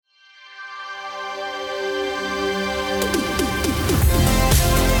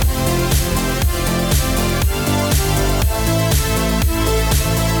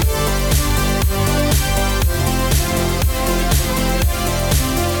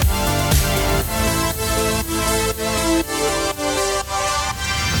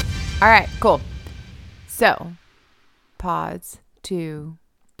All right, cool. So, pause, 2,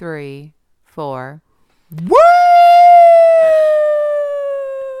 3, 4. Woo!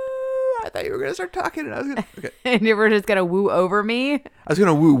 I thought you were gonna start talking, and I was gonna. Okay. And you were just going to woo over me? I was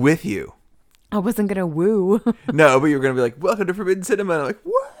gonna woo with you. I wasn't going to woo. No, but you were gonna be like, "Welcome to Forbidden Cinema," and I'm like,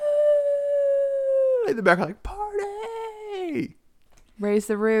 "Woo!" In the back, I'm like, "Party!" Raise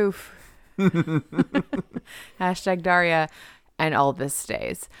the roof. Hashtag Daria. And all this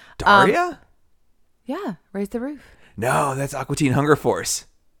stays. Daria? Yeah, raise the roof. No, that's Aqua Teen Hunger Force.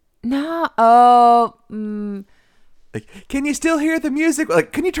 No. Oh. Like, can you still hear the music?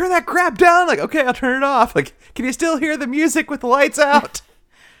 Like, can you turn that crap down? Like, okay, I'll turn it off. Like, can you still hear the music with the lights out?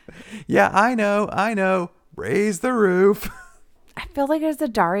 Yeah, I know. Raise the roof. I feel like there's a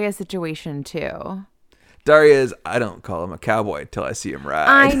Daria situation too. Daria is, I don't call him a cowboy until I see him ride.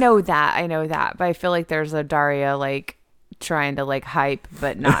 I know that. But I feel like there's a Daria like trying to like hype,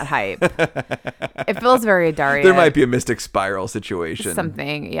 but not hype. It feels very Daria. There might be a Mystic Spiral situation.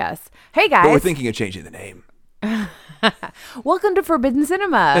 Something, yes. Hey guys. But we're thinking of changing the name. Welcome to Forbidden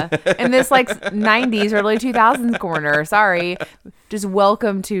Cinema in this like 90s, early 2000s corner. Sorry. Just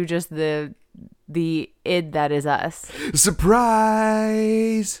welcome to just the id that is us.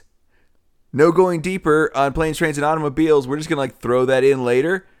 Surprise! No going deeper on Planes, Trains, and Automobiles. We're just going to like throw that in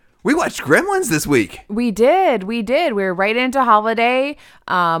later. We watched Gremlins this week. We did. We're right into holiday.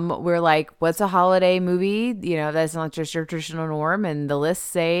 We're like, what's a holiday movie? You know, that's not just your traditional norm. And the lists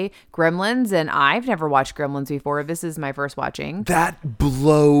say Gremlins. And I've never watched Gremlins before. This is my first watching. That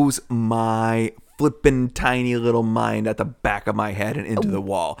blows my flippin' tiny little mind at the back of my head and into the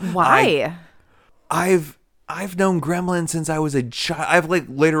wall. Why? I've known Gremlins since I was a child. I've like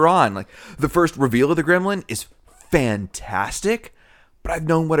later on, like the first reveal of the Gremlin is fantastic. But I've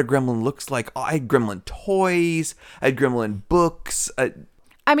known what a gremlin looks like. I had gremlin toys. I had gremlin books.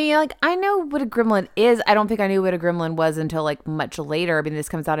 I mean, like, I know what a gremlin is. I don't think I knew what a gremlin was until, like, much later. I mean, this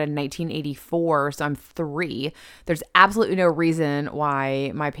comes out in 1984, so I'm 3. There's absolutely no reason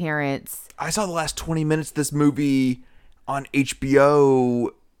why my parents... I saw the last 20 minutes of this movie on HBO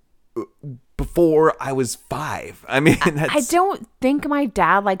before I was 5. I mean, that's... I don't think my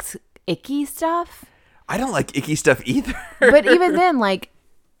dad likes icky stuff. I don't like icky stuff either. But even then, like,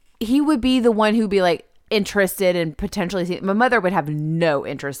 he would be the one who'd be, like, interested in potentially seeing... My mother would have no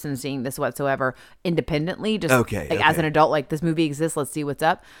interest in seeing this whatsoever independently. Just, as an adult, like, this movie exists, let's see what's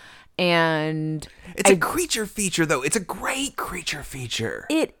up. And... It's a creature feature, though. It's a great creature feature.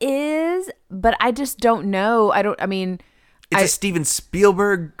 It is, but I just don't know. It's a Steven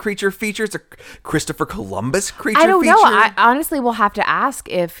Spielberg creature feature. It's a Christopher Columbus creature feature. I don't know. I honestly will have to ask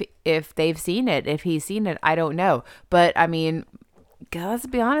if they've seen it. If he's seen it, I don't know. But I mean, let's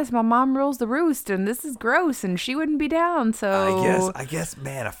be honest. My mom rules the roost, and this is gross, and she wouldn't be down. So I guess,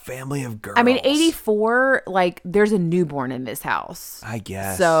 man, a family of girls. I mean, 84. Like, there's a newborn in this house. I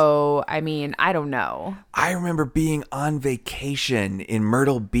guess. So I mean, I don't know. I remember being on vacation in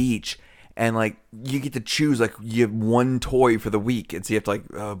Myrtle Beach. And like you get to choose, like you have one toy for the week, and so you have to like,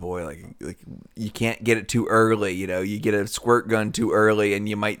 oh boy, like you can't get it too early, you know. You get a squirt gun too early, and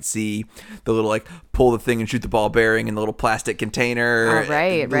you might see the little like pull the thing and shoot the ball bearing in the little plastic container.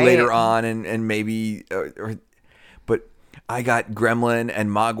 Right. Later on, and maybe, but I got Gremlin and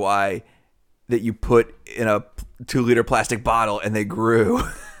Mogwai that you put in a 2-liter plastic bottle, and they grew.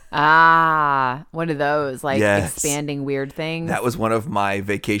 Ah, one of those, like, yes. Expanding weird things. That was one of my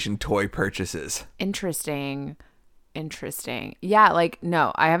vacation toy purchases. Interesting. Yeah, like,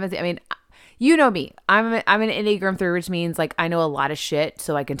 no, I haven't. I mean, you know me. I'm an Enneagram 3, which means, like, I know a lot of shit,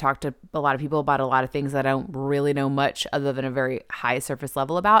 so I can talk to a lot of people about a lot of things that I don't really know much other than a very high surface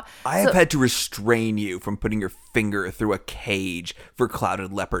level about. I have had to restrain you from putting your finger through a cage for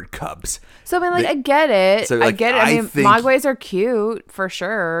clouded leopard cubs. So, I mean, like, I get it. So, like, I get it. I mean, think... Mogwais are cute, for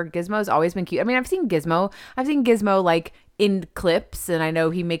sure. Gizmo's always been cute. I mean, I've seen Gizmo, like, in clips, and I know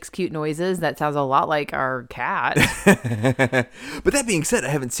he makes cute noises. That sounds a lot like our cat. But that being said, I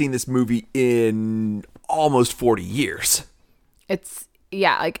haven't seen this movie in almost 40 years. It's,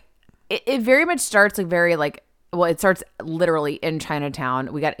 yeah, like, it very much starts like very, like, well, it starts literally in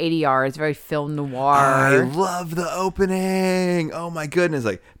Chinatown. We got ADR. It's very film noir. I love the opening. Oh my goodness.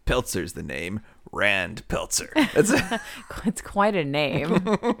 Like, Peltzer's the name. Rand Peltzer. It's quite a name.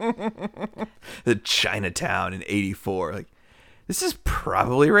 The Chinatown in 84. Like, this is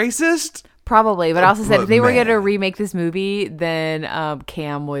probably racist. Probably, but I also said if they were going to remake this movie, then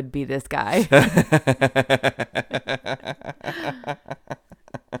Cam would be this guy.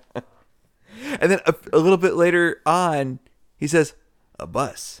 And then a little bit later on, he says, a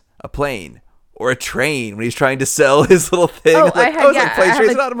bus, a plane, or a train when he's trying to sell his little thing. Oh, like, I have, like planes,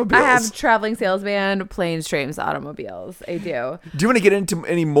 trains, and automobiles. I have traveling salesman, planes, trains, automobiles. I do. Do you want to get into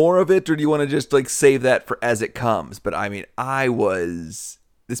any more of it, or do you want to just like save that for as it comes? But I mean,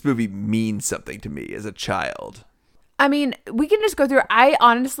 this movie means something to me as a child. I mean, we can just go through. I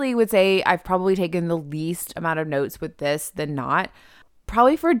honestly would say I've probably taken the least amount of notes with this than not.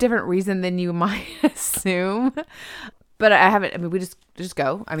 Probably for a different reason than you might assume. But I haven't. I mean, we just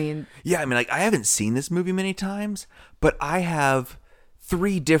go. I mean, yeah. I mean, like I haven't seen this movie many times, but I have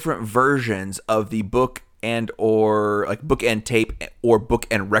 3 different versions of the book and tape or book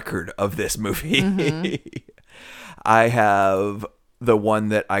and record of this movie. Mm-hmm. I have the one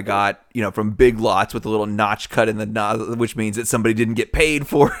that I got, from Big Lots with a little notch cut in the nozzle, which means that somebody didn't get paid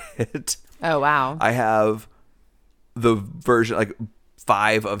for it. Oh wow. I have the version like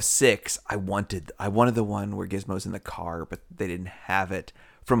 5 of 6. I wanted the one where Gizmo's in the car, but they didn't have it,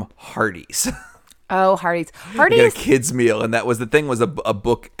 from Hardee's. Oh, Hardee's. You get a kids meal, and that was the thing, was a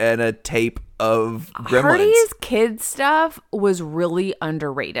book and a tape of Gremlins. Hardee's kids stuff was really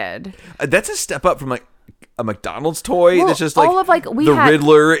underrated. That's a step up from like a McDonald's toy. Well, that's just like, all of like the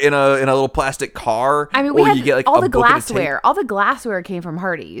Riddler in a little plastic car. I mean, we had you get like all a the book and a glassware. tape. All the glassware came from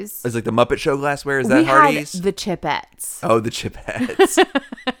Hardee's. It's like the Muppet Show glassware. Is that we Hardee's? Had the Chipettes. Oh, the Chipettes.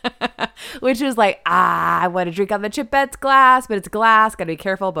 Which was like, I want to drink on the Chipettes glass, but it's glass. Got to be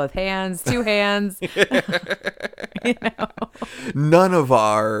careful. Both hands, 2 hands. None of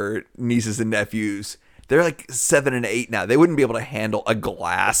our nieces and nephews, they're like 7 and 8 now. They wouldn't be able to handle a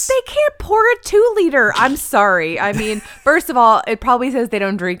glass. They can't pour a 2-liter. I'm sorry. I mean, first of all, it probably says they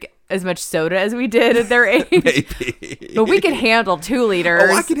don't drink as much soda as we did at their age. Maybe. But we can handle 2 liters.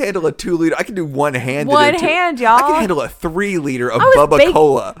 Oh, I can handle a 2-liter. I can do one hand. Y'all. I can handle a 3-liter of I Bubba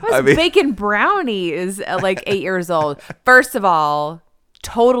Cola. I was baking brownies at like 8 years old. First of all,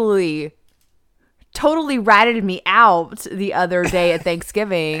 totally ratted me out the other day at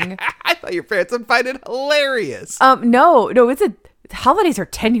Thanksgiving. I thought your parents would find it hilarious. No, holidays are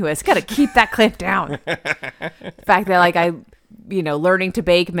tenuous. Got to keep that clip down. The fact that like I, learning to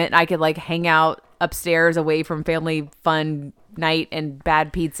bake meant I could like hang out upstairs away from family fun night and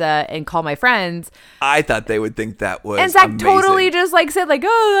bad pizza and call my friends. I thought they would think that was and Zach amazing. totally just like said like,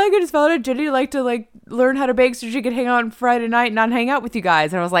 oh, I just found out Jenny liked to like learn how to bake so she could hang out on Friday night and not hang out with you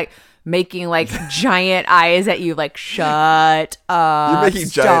guys. And I was like making like giant eyes at you like, shut up. You're making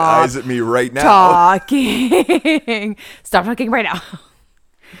giant eyes at me right now. Talking. Stop talking right now.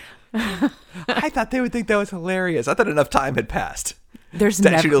 I thought they would think that was hilarious. I thought enough time had passed. There's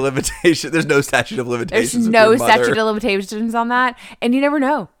statute of limitation. There's no statute of limitations. There's no statute of limitations on that. And you never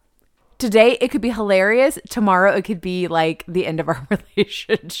know. Today it could be hilarious. Tomorrow it could be like the end of our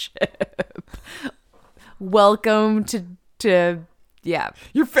relationship. Welcome to yeah.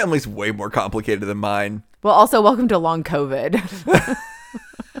 Your family's way more complicated than mine. Well, also welcome to long COVID.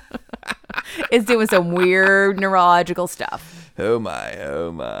 It's doing some weird neurological stuff. Oh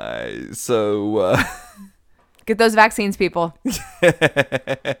my. So get those vaccines, people.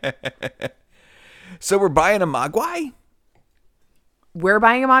 So we're buying a Mogwai? We're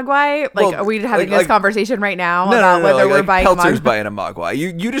buying a Mogwai? Like, Well, are we having this conversation right now about whether we're buying Peltzer's a Mogwai? buying a Mogwai.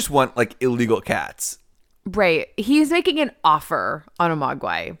 You just want like illegal cats. Right. He's making an offer on a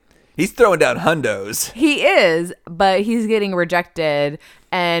Mogwai. He's throwing down hundos. He is, but he's getting rejected.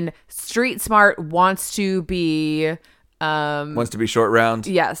 And Street Smart wants to be Wants to be short round.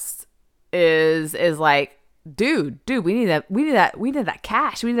 yes, is like, dude, we need that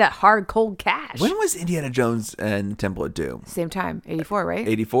cash. We need that hard cold cash. When was Indiana Jones and Temple of Doom? Same time, 84, right?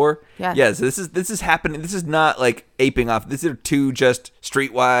 84? Yeah. Yeah, so this is happening. This is not like aping off. These are 2 just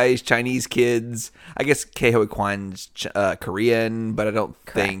streetwise Chinese kids. I guess Kei-Huy Kwan's Korean, but I don't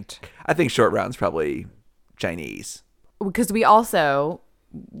think. I think Short Round's probably Chinese. Because we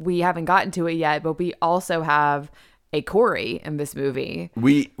haven't gotten to it yet, but we also have a Corey in this movie.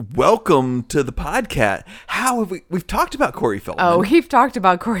 We welcome to the podcast. How have we've talked about Corey Feldman. Oh, we've talked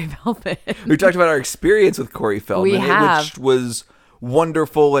about Corey Feldman. We've talked about our experience with Corey Feldman. We have. Which was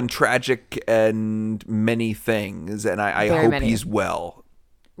wonderful and tragic and many things. And I hope he's well.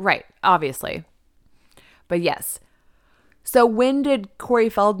 Right, obviously. But yes. So when did Corey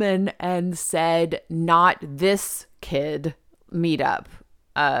Feldman and said not this kid meet up?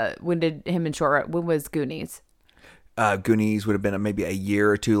 When did him and when was Goonies? Goonies would have been maybe a year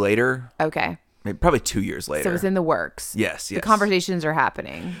or 2 later. Okay. Maybe, probably 2 years later. So it was in the works. Yes. The conversations are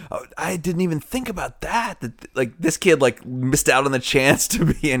happening. Oh, I didn't even think about that. That like this kid like missed out on the chance to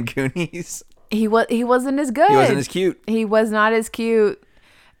be in Goonies. He wasn't as good. He wasn't as cute. He was not as cute.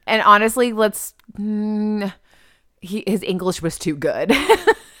 And honestly, his English was too good.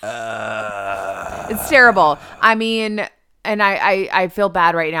 It's terrible. I mean, and I feel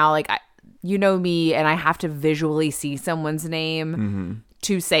bad right now. Like, you know me, and I have to visually see someone's name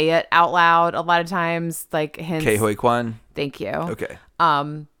to say it out loud a lot of times. Like, hence. Ke Huy Quan. Thank you. Okay.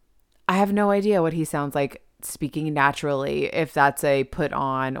 I have no idea what he sounds like speaking naturally, if that's a put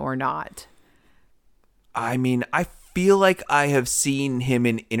on or not. I mean, I feel like I have seen him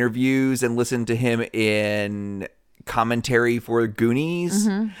in interviews and listened to him in commentary for Goonies,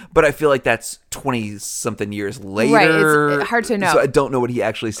 but I feel like that's 20-something years later. Right, it's hard to know. So I don't know what he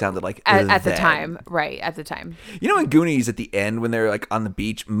actually sounded like At the then. time. Right, at the time. You know, in Goonies, at the end, when they're like on the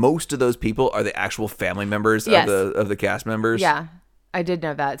beach, most of those people are the actual family members Yes. of the cast members. Yeah, I did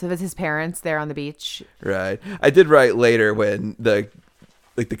know that. So that's his parents there on the beach. Right. I did write later when the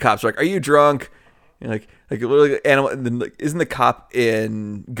cops are like, "Are you drunk?" And like literally animal. And then like, isn't the cop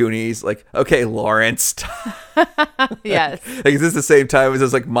in Goonies like, "Okay, Lawrence"? Yes. Like, is this the same time as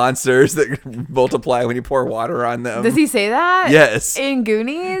those like monsters that multiply when you pour water on them? Does he say that? Yes. In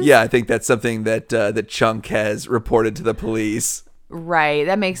Goonies? Yeah, I think that's something that that Chunk has reported to the police. Right.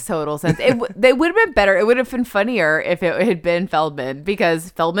 That makes total sense. It would have been better. It would have been funnier if it had been Feldman, because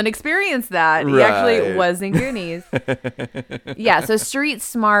Feldman experienced that. He actually Right. was in Goonies. Yeah. So street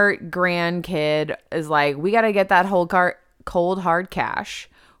smart grandkid is like, we got to get that whole cold hard cash.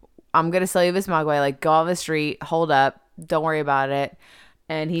 I'm going to sell you this Mogwai. Like, go on the street, hold up, don't worry about it.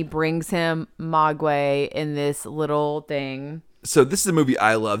 And he brings him Mogwai in this little thing. So this is a movie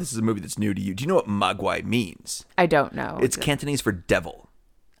I love. This is a movie that's new to you. Do you know what Mogwai means? I don't know. It's Cantonese for devil.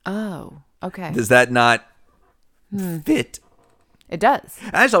 Oh, okay. Does that not fit? It does.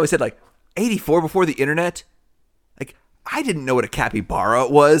 And I just always said, like, 84 before the internet? Like, I didn't know what a capybara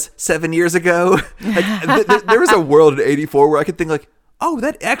was 7 years ago. Like, there was a world in 84 where I could think, like, oh,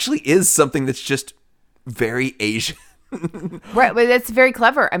 that actually is something that's just very Asian. Right, but that's very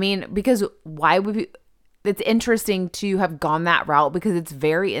clever. I mean, because why would we? It's interesting to have gone that route, because it's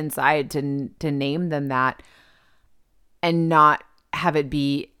very inside to name them that and not have it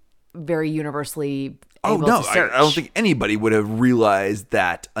be very universally Oh, able no, to search. I don't think anybody would have realized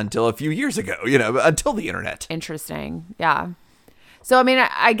that until a few years ago, until the internet. Interesting. Yeah. So, I mean,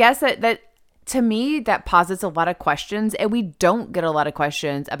 I guess that to me, that posits a lot of questions, and we don't get a lot of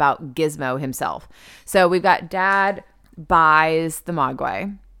questions about Gizmo himself. So we've got Dad buys the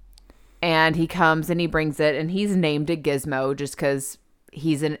Mogwai, and he comes and he brings it, and he's named it Gizmo just because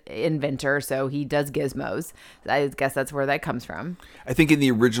he's an inventor, so he does gizmos. I guess that's where that comes from. I think in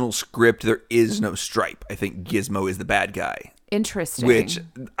the original script, there is no Stripe. I think Gizmo is the bad guy. Interesting. Which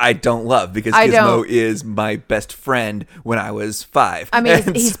I don't love, because I Gizmo don't. is my best friend when I was 5. I mean,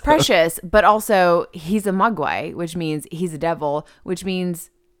 And he's so- precious, but also he's a Mogwai, which means he's a devil, which means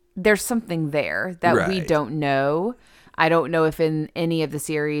there's something there that we Right. don't know. I don't know if in any of the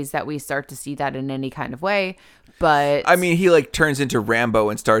series that we start to see that in any kind of way, but I mean, he like turns into Rambo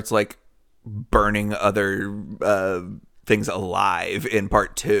and starts like burning other things alive in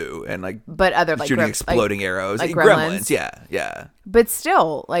part 2, and like but other like shooting grem- exploding arrows. like Gremlins, gremlins. yeah. But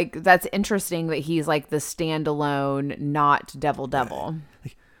still, like, that's interesting that he's like the standalone, not devil.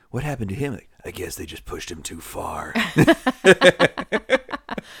 Like, what happened to him? Like, I guess they just pushed him too far.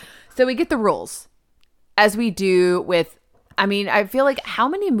 So we get the rules, as we do with. I mean, I feel like, how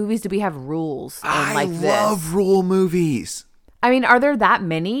many movies do we have rules in I like this? love rule movies. I mean, are there that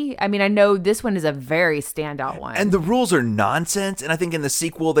many? I mean, I know this one is a very standout one. And the rules are nonsense. And I think in the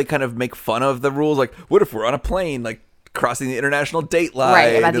sequel, they kind of make fun of the rules. Like, what if we're on a plane, like crossing the international date line? Right,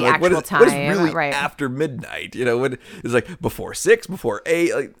 about And, the like, what actual is time, really right. after midnight? What it's like before 6, before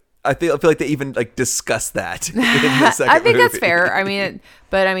 8. Like, I feel like they even like discuss that in the second I think that's movie. fair. I mean,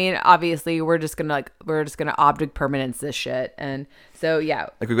 but I mean, obviously, we're just gonna object permanence this shit, and so yeah,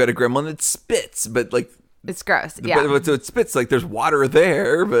 Like, we've got a gremlin that spits, but like, it's gross. Yeah, so it spits like there's water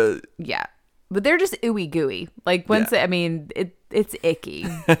there, but yeah, but they're just ooey gooey. Like once, Yeah. I mean, it's icky.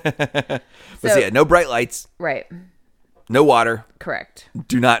 but so, yeah, no bright lights, Right. no water. Correct.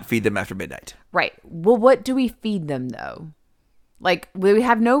 Do not feed them after midnight. Right. Well, what do we feed them though? Like, we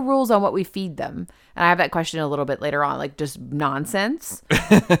have no rules on what we feed them. And I have that question a little bit later on, like just nonsense.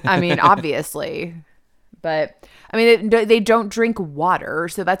 I mean, obviously. But I mean, they don't drink water,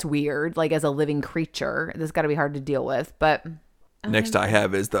 so that's weird. Like, as a living creature, that's got to be hard to deal with. But Next I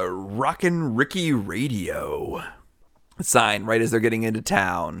have is the Rockin' Ricky radio sign right as they're getting into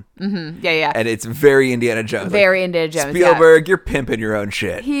town. yeah. And it's very Indiana Jones. Very Indiana Jones. Spielberg, you're pimping your own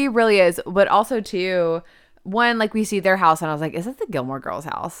shit. He really is. But also, too, one, like, we see their house, and I was like, is that the Gilmore Girls'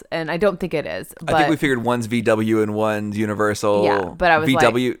 house? And I don't think it is. But I think we figured one's VW and one's Universal. Yeah, but I was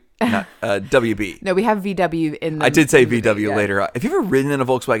VW. not WB. No, we have VW in the I did say movie, VW yeah. later on. Have you ever ridden in a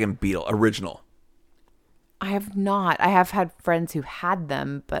Volkswagen Beetle original? I have not. I have had friends who had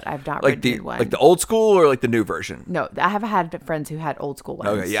them, but I've not Like ridden one. like the old school or like the new version? No, I have had friends who had old school ones.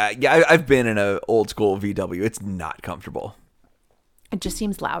 Okay, yeah. I've been in a old school VW. It's not comfortable. It just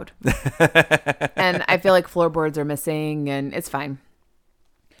seems loud. And I feel like floorboards are missing, and it's fine.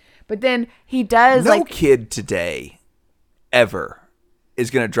 But then he does No kid today ever is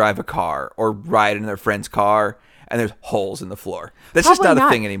going to drive a car or ride in their friend's car and there's holes in the floor. That's just probably not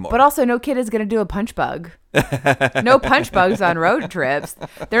a thing anymore. But also, no kid is going to do a punch bug. No punch bugs on road trips.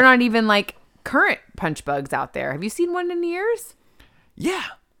 They're not even like current punch bugs out there. Have you seen one in years? Yeah.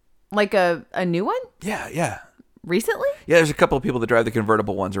 Like a new one? Yeah. Recently? Yeah, there's a couple of people that drive the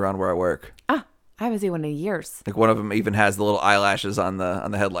convertible ones around where I work. Ah, I haven't seen one in years. Like one of them even has the little eyelashes on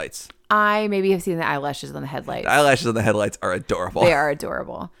the headlights. I maybe have seen the eyelashes on the headlights. The eyelashes on the headlights are adorable. They are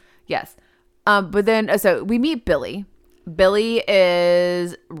adorable. Yes. But then, so we meet Billy. Billy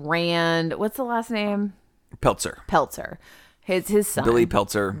is Rand. What's the last name? Peltzer. His son. Billy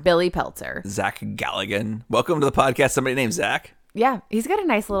Peltzer. Billy Peltzer. Zach Galligan. Welcome to the podcast. Somebody named Zach. Yeah. He's got a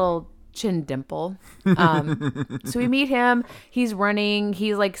nice little chin dimple. So we meet him. He's running.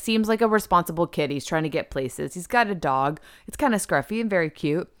 He's like, seems like a responsible kid. He's trying to get places. He's got a dog. It's kind of scruffy and very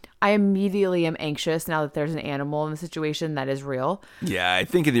cute. I immediately am anxious now that there's an animal in the situation that is real. Yeah, I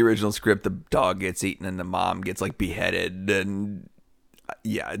think in the original script, the dog gets eaten and the mom gets like beheaded. And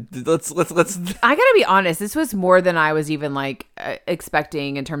yeah, let's. I gotta be honest. This was more than I was even like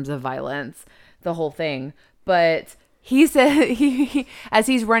expecting in terms of violence, the whole thing. But he said he as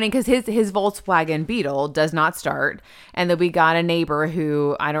he's running, because his Volkswagen Beetle does not start, and then we got a neighbor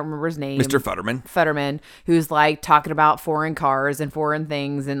who I don't remember his name, Mr. Futterman, who's like talking about foreign cars and foreign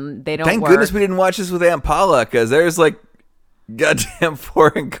things, and they don't. Thank work. goodness we didn't watch this with Aunt Paula, because there's like goddamn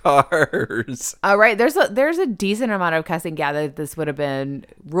foreign cars. Right, there's a decent amount of cussing. Gathered this would have been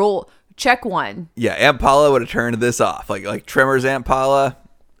rule check 1. Yeah, Aunt Paula would have turned this off. Like Tremor's Aunt Paula,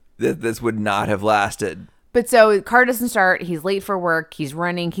 this would not have lasted. But so car doesn't start. He's late for work. He's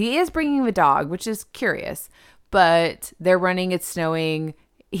running. He is bringing the dog, which is curious. But they're running. It's snowing.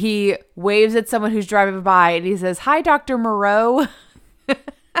 He waves at someone who's driving by, and he says, "Hi, Dr. Moreau."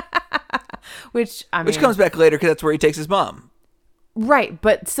 Which comes back later because that's where he takes his mom. Right,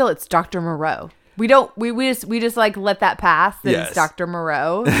 but still, it's Dr. Moreau. We just like let that pass. That Yes. It's Dr.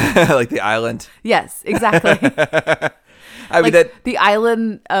 Moreau. Like the island. Yes, exactly. I mean, like the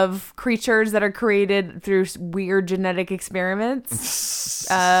island of creatures that are created through weird genetic experiments.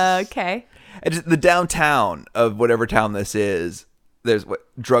 Okay. And just the downtown of whatever town this is, there's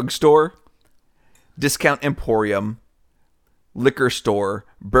drugstore, discount emporium, liquor store,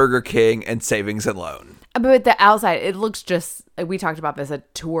 Burger King, and savings and loan. But the outside, it looks just, we talked about this, a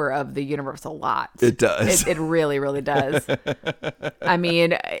tour of the universe a lot. It does. It really, really does. I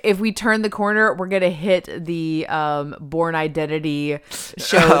mean, if we turn the corner, we're going to hit the Bourne Identity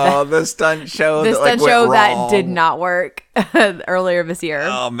show. The stunt show. The stunt went show wrong. that did not work earlier this year.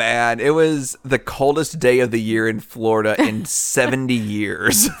 Oh, man. It was the coldest day of the year in Florida in 70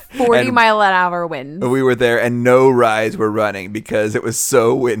 years. 40 mile an hour winds. We were there and no rides were running because it was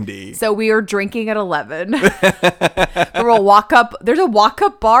so windy. So we were drinking at 11. There's a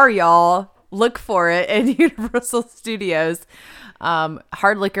walk-up bar, y'all. Look for it in Universal Studios.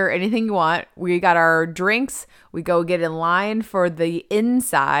 Hard liquor, anything you want. We got our drinks. We go get in line for the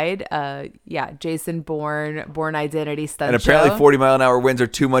inside. Jason Bourne Identity stunt And apparently show. 40 mile an hour winds are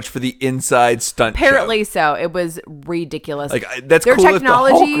too much for the inside stunt Apparently show. so. It was ridiculous. Like that's Their cool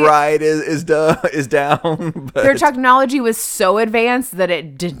technology, if the Hulk ride is down. But their technology was so advanced that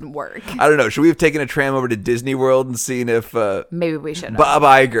it didn't work. I don't know. Should we have taken a tram over to Disney World and seen if Maybe we should have. Bob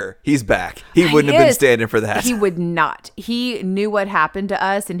Iger, he's back. He wouldn't have been standing for that. He would not. He knew what happened to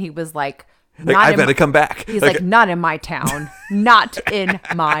us, and he was like, I better come back. He's like, not in my town. Not in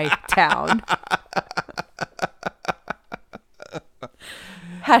my town.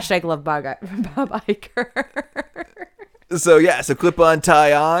 Hashtag love Bob Iger. So clip on,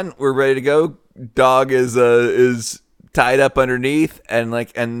 tie on. We're ready to go. Dog is tied up underneath, and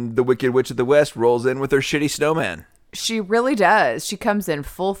the Wicked Witch of the West rolls in with her shitty snowman. She really does. She comes in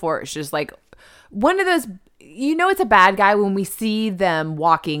full force. She's like one of those. You know, it's a bad guy when we see them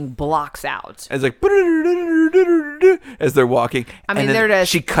walking blocks out. It's like as they're walking. I mean, and then they're just,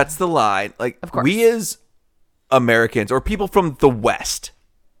 she cuts the line. Like, of course, we as Americans or people from the West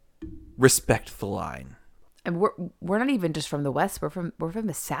respect the line. And we're not even just from the West. We're from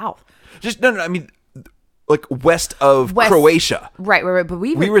the South. Just no. I mean, like west of Croatia. Right. But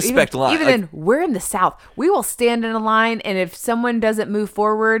we respect line. Even then, we're in the South. We will stand in a line, and if someone doesn't move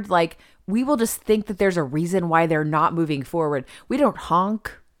forward, like we will just think that there's a reason why they're not moving forward. We don't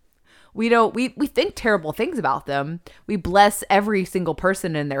honk. We don't. We think terrible things about them. We bless every single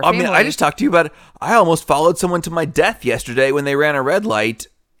person in their family. I mean, I just talked to you about it. I almost followed someone to my death yesterday when they ran a red light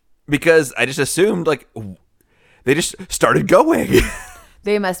because I just assumed like they just started going.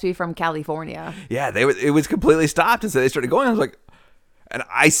 They must be from California. Yeah, it was completely stopped, and so they started going. I was like, and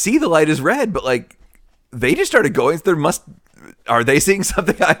I see the light is red, but like they just started going. So are they seeing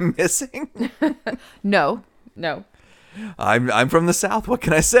something I'm missing? No. I'm from the South. What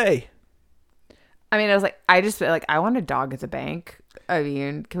can I say? I mean, I was like, I want a dog at the bank. I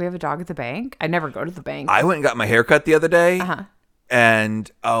mean, can we have a dog at the bank? I never go to the bank. I went and got my hair cut the other day, and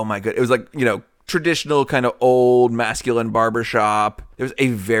oh my god, it was like traditional kind of old masculine barbershop. There was a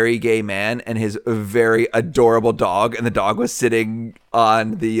very gay man and his very adorable dog, and the dog was sitting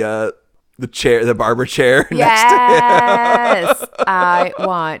on the chair, the barber chair next to him. Yes, I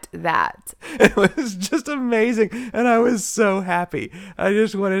want that. It was just amazing, and I was so happy. I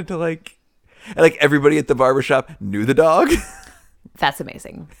just wanted to like everybody at the barbershop knew the dog. That's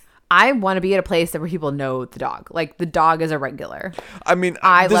amazing. I want to be at a place where people know the dog. Like the dog is a regular. I mean,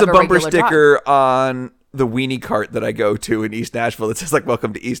 there's a bumper sticker on the weenie cart that I go to in East Nashville that says like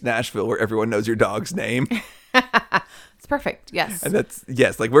 "Welcome to East Nashville," where everyone knows your dog's name. It's perfect. Yes. And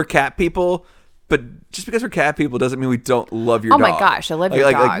like we're cat people, but just because we're cat people doesn't mean we don't love your dog. Oh my gosh, I love your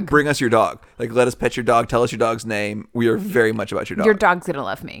dog. Like bring us your dog. Like let us pet your dog. Tell us your dog's name. We are very much about your dog. Your dog's gonna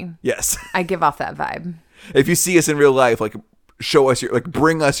love me. Yes. I give off that vibe. If you see us in real life, like show us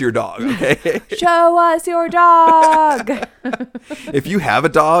bring us your dog, okay? Show us your dog. If you have a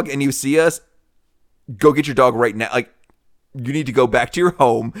dog and you see us, go get your dog right now. Like you need to go back to your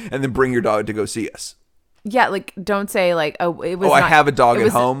home and then bring your dog to go see us. Yeah, like don't say like, oh, it was. I have a dog at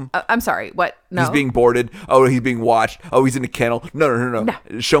home. I'm sorry. What? No. He's being boarded. Oh, he's being watched. Oh, he's in a kennel. No.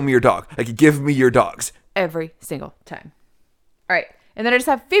 Show me your dog. Like give me your dogs. Every single time. All right, and then I just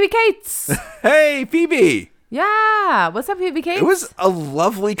have Phoebe Cates. Hey, Phoebe. Yeah, what's up, Phoebe Cates? It was a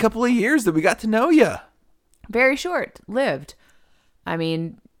lovely couple of years that we got to know you. Very short-lived. I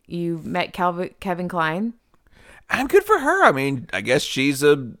mean, you met Kevin Kline. I'm good for her. I mean, I guess she's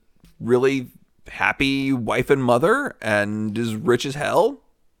a really happy wife and mother and is rich as hell.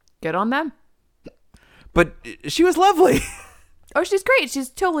 Good on them. But she was lovely. Oh, she's great. She's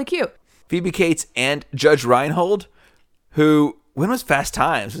totally cute. Phoebe Cates and Judge Reinhold, who... When was Fast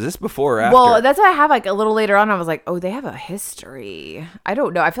Times? Was this before or after? Well, that's what I have like a little later on. I was like, oh, they have a history. I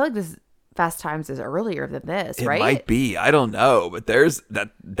don't know. I feel like this Fast Times is earlier than this, right? It might be. I don't know. But there's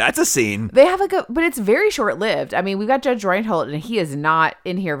that's a scene. They have but it's very short lived. I mean, we've got Judge Reinhold and he is not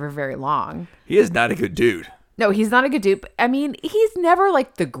in here for very long. He is not a good dude. No, he's not a good dude. I mean, he's never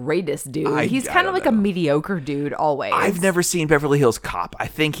like the greatest dude. He's kind of like a mediocre dude always. I've never seen Beverly Hills Cop. I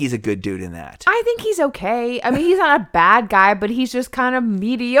think he's a good dude in that. I think he's okay. I mean, he's not a bad guy, but he's just kind of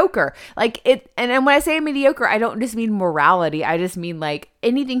mediocre. Like it, and when I say mediocre, I don't just mean morality. I just mean like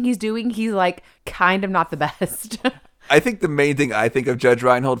anything he's doing, he's like kind of not the best. I think the main thing I think of Judge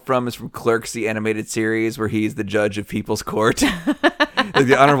Reinhold from is from Clerks, the animated series, where he's the judge of People's Court. Like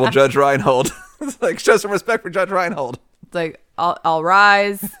the Honorable Judge Reinhold. It's like, show some respect for Judge Reinhold. It's like, I'll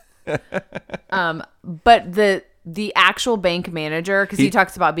rise. But the actual bank manager, because he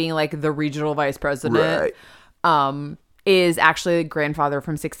talks about being like the regional vice president, right. Is actually the grandfather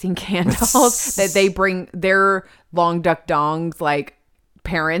from 16 Candles. That they bring their long duck dongs, like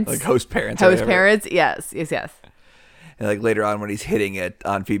parents. Like host parents. Host parents, yes. And like later on when he's hitting it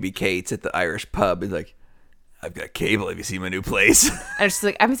on Phoebe Cates at the Irish pub, he's like, I've got cable. Have you seen my new place? And she's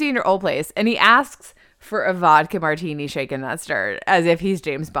like, I haven't seen your old place. And he asks for a vodka martini shaken not stirred, as if he's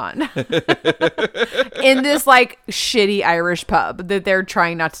James Bond. In this like shitty Irish pub that they're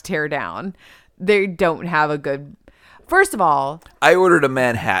trying not to tear down. They don't have a good... First of all... I ordered a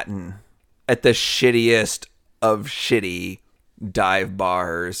Manhattan at the shittiest of shitty dive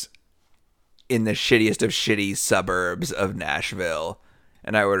bars in the shittiest of shitty suburbs of Nashville.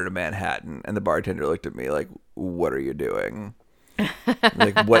 And I ordered a Manhattan, and the bartender looked at me like, what are you doing?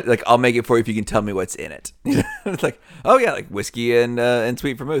 Like, what? Like, I'll make it for you if you can tell me what's in it. It's like, oh yeah, like whiskey and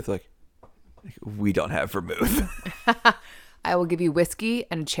sweet vermouth. Like, we don't have vermouth. I will give you whiskey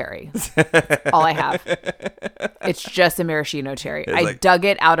and a cherry. That's all I have. It's just a maraschino cherry. I dug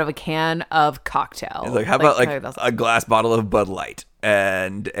it out of a can of cocktail. It's like, how about like a glass bottle of Bud Light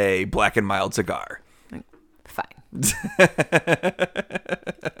and a Black and Mild cigar? Fine.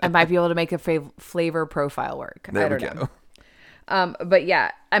 I might be able to make a flavor profile work. There I don't know. But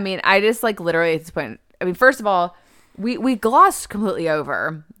yeah, I mean, I just like literally at this point, I mean, first of all, we glossed completely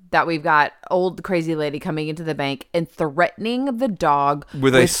over that we've got old crazy lady coming into the bank and threatening the dog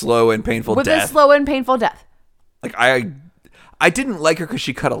with a slow and painful with death. a slow and painful death. Like I didn't like her because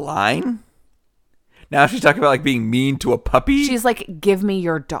she cut a line. Now she's talking about like being mean to a puppy. She's like, give me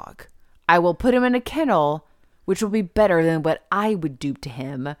your dog. I will put him in a kennel, which will be better than what I would do to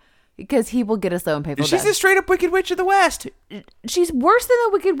him, because he will get a slow and painful She's death. the straight up Wicked Witch of the West. She's worse than the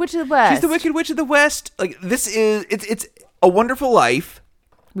Wicked Witch of the West. She's the Wicked Witch of the West. Like this is it's A Wonderful Life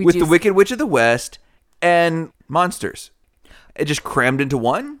with the Wicked Witch of the West and monsters. It just crammed into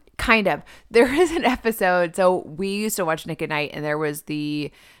one. Kind of. There is an episode. So we used to watch Nick at Night, and there was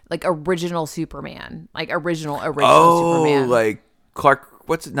the like original Superman, like original Superman. Like Clark.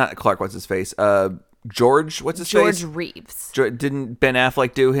 What's his face? George. What's his face? George Reeves. Didn't Ben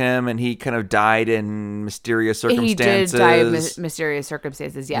Affleck do him? And he kind of died in mysterious circumstances. He did die in mysterious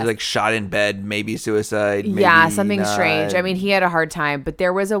circumstances. Yes. He was like shot in bed, maybe suicide. Maybe yeah, something not. strange. I mean, he had a hard time, but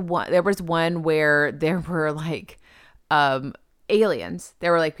there was one where there were like aliens.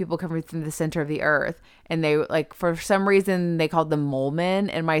 There were like people coming from the center of the earth, and they like for some reason they called them mole men,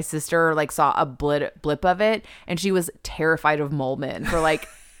 and my sister like saw a blip of it, and she was terrified of mole men for like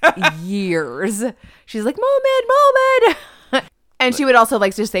years. She's like, mole men. And she would also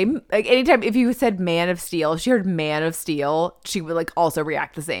like just say, like, anytime if you said Man of Steel, if she heard Man of Steel, she would like also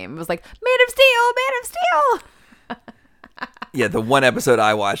react the same. It was like, Man of Steel, Man of Steel. Yeah, the one episode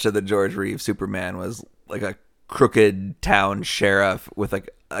I watched of the George Reeves Superman was like a crooked town sheriff with like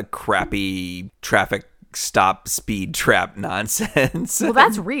a crappy traffic stop speed trap nonsense. Well,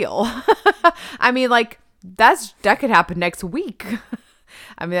 that's real. I mean, like that could happen next week.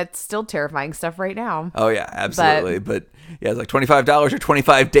 I mean, that's still terrifying stuff right now. Oh yeah, absolutely. But yeah, it's like $25 or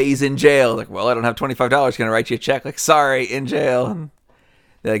 25 days in jail. Like, well, I don't have $25. Can I write you a check? Like, sorry, in jail. And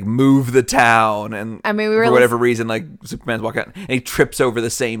they like move the town, and I mean, for whatever reason, like Superman's walking out and he trips over the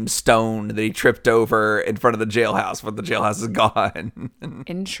same stone that he tripped over in front of the jailhouse, but the jailhouse is gone.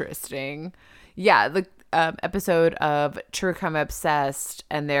 Interesting. Yeah, the episode of True Crime Obsessed,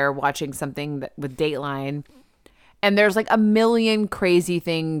 and they're watching something with Dateline. And there's like a million crazy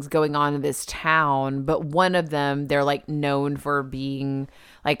things going on in this town, but one of them, they're like known for being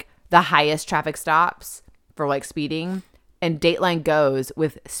like the highest traffic stops for like speeding. And Dateline goes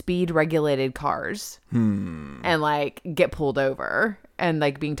with speed regulated cars and like get pulled over and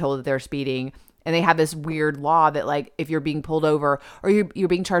like being told that they're speeding. And they have this weird law that like if you're being pulled over or you're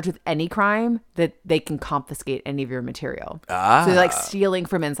being charged with any crime, that they can confiscate any of your material. So they're like stealing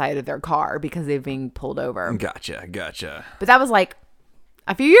from inside of their car because they're being pulled over. Gotcha. But that was like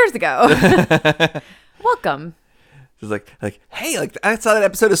a few years ago. Welcome. It's like, hey, like I saw that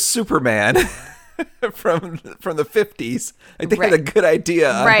episode of Superman from the 50s. Like they had a good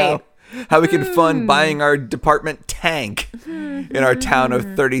idea on how we can fund buying our department tank in our town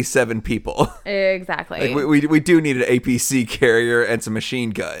of 37 people. Exactly. Like we do need an APC carrier and some machine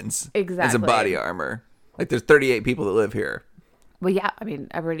guns. Exactly. And some body armor. Like there's 38 people that live here. Well, yeah, I mean,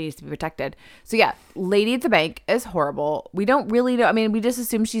 everybody needs to be protected. So yeah, Lady at the Bank is horrible. We don't really know. I mean, we just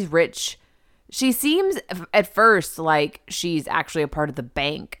assume she's rich. She seems at first like she's actually a part of the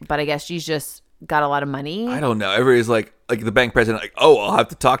bank, but I guess she's just got a lot of money. I don't know. Everybody's like the bank president, like, oh, I'll have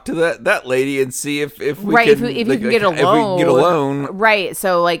to talk to that lady and see if we can, if you can get a loan. If we can get a loan. Right.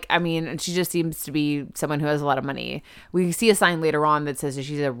 So like, I mean, she just seems to be someone who has a lot of money. We see a sign later on that says that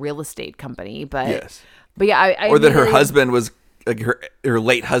she's a real estate company, but yes. But yeah, or that her husband was like her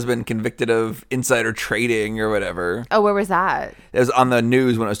late husband convicted of insider trading or whatever. Oh, where was that? It was on the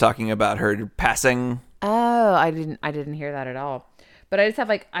news when I was talking about her passing. Oh, I didn't hear that at all. But I just have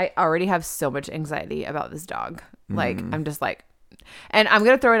like, I already have so much anxiety about this dog. Like, I'm just like, and I'm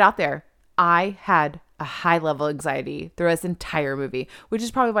going to throw it out there. I had a high level anxiety through this entire movie, which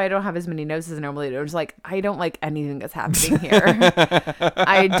is probably why I don't have as many notes as I normally do. I'm just like, I don't like anything that's happening here.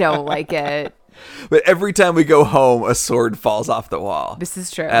 I don't like it. But every time we go home, a sword falls off the wall. This is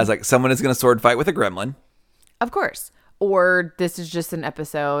true. As like someone is going to sword fight with a gremlin. Of course. Or this is just an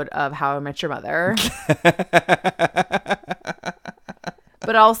episode of How I Met Your Mother.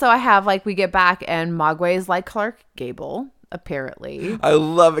 But also I have like, we get back and Mogwai is like Clark Gable, apparently. I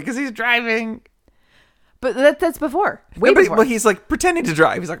love it because he's driving. But that's before. Before. Well, he's like pretending to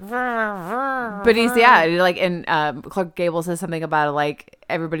drive. He's like, but he's like, and Clark Gable says something about like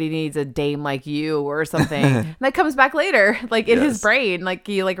everybody needs a dame like you or something. And that comes back later, like in his brain, like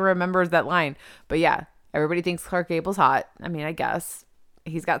he like remembers that line. But yeah, everybody thinks Clark Gable's hot. I mean, I guess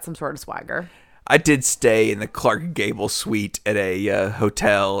he's got some sort of swagger. I did stay in the Clark Gable suite at a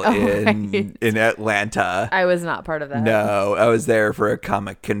hotel in Atlanta. I was not part of that. No, I was there for a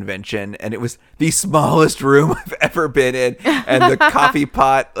comic convention, and it was the smallest room I've ever been in, and the coffee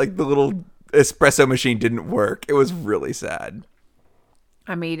pot, like the little espresso machine, didn't work. It was really sad.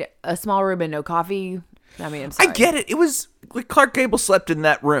 I mean, a small room and no coffee. I mean, I'm sorry. I get it. It was like Clark Gable slept in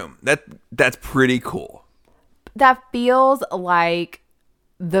that room. That's pretty cool. That feels like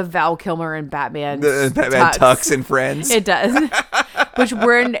the Val Kilmer and Batman. The Batman Tux and Friends. It does. Which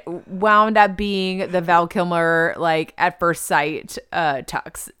wound up being the Val Kilmer, like, at first sight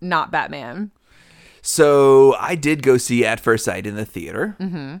Tux, not Batman. So I did go see At First Sight in the theater.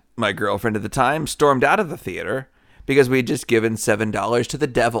 Mm-hmm. My girlfriend at the time stormed out of the theater because we had just given $7 to the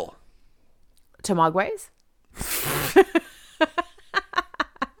devil. To Mogways?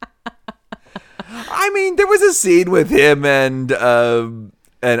 I mean, there was a scene with him and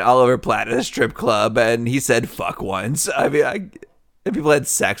Oliver Platt at a strip club, and he said "fuck" once. I mean, and people had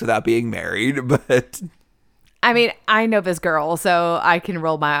sex without being married, but I mean, I know this girl, so I can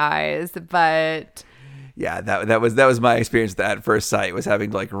roll my eyes. But yeah, that was my experience with that At First Sight, was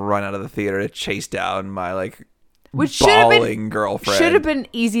having to like run out of the theater to chase down my like bawling girlfriend. Should have been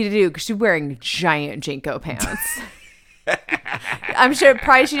easy to do because she's wearing giant Jinko pants. I'm sure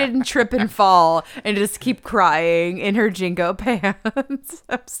probably she didn't trip and fall and just keep crying in her Jinko pants.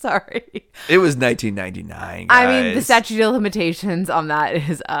 I'm sorry. It was 1999, guys. I mean, the statute of limitations on that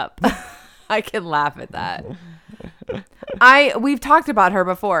is up. I can laugh at that. We've talked about her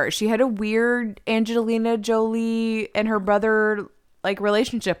before. She had a weird Angelina Jolie and her brother like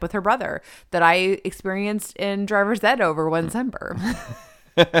relationship with her brother that I experienced in Driver's Ed over one summer.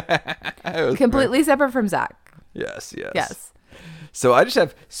 Completely separate from Zach. Yes. So I just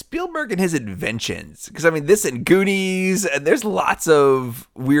have Spielberg and his inventions. Because, I mean, this and Goonies, and there's lots of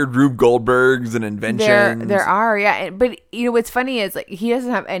weird Rube Goldbergs and inventions. There are, yeah. But, you know, what's funny is, like, he doesn't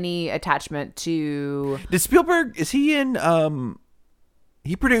have any attachment to... Did Spielberg, is he in,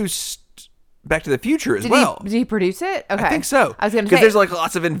 he produced Back to the Future as well. Did he produce it? Okay. I think so. I was going to say. Because there's, like,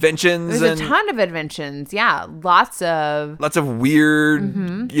 lots of inventions. There's a ton of inventions, yeah. Lots of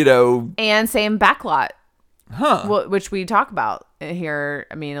weird, you know... And same backlot. Huh. Which we talk about here,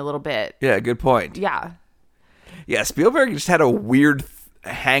 I mean, a little bit. Yeah, good point. Yeah. Yeah, Spielberg just had a weird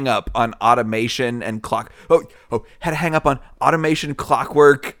hang up on automation and clock. Had a hang up on automation,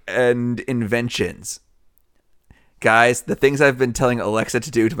 clockwork, and inventions. Guys, the things I've been telling Alexa to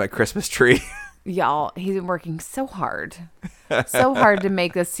do to my Christmas tree. Y'all, he's been working so hard. So hard to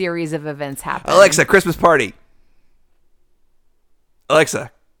make this series of events happen. Alexa, Christmas party. Alexa,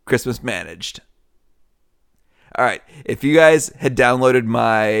 Christmas managed. All right, if you guys had downloaded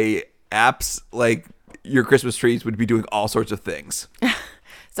my apps, like, your Christmas trees would be doing all sorts of things.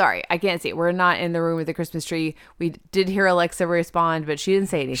 Sorry, I can't see it. We're not in the room with the Christmas tree. We did hear Alexa respond, but she didn't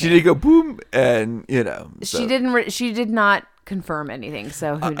say anything. She did go boom, and, you know. So. She did not confirm anything,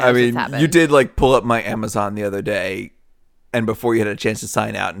 so who knows I mean, what's happened. you did, like, pull up my Amazon the other day, and before you had a chance to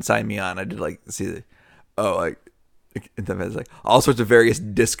sign out and sign me on, I did, like, see and then it's like all sorts of various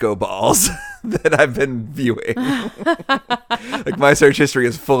disco balls that I've been viewing. Like, my search history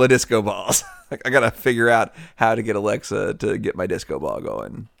is full of disco balls. Like, I gotta figure out how to get Alexa to get my disco ball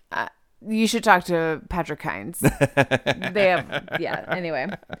going. You should talk to Patrick Hines. They have, yeah. Anyway,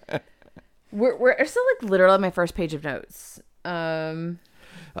 we're still like literally on my first page of notes. I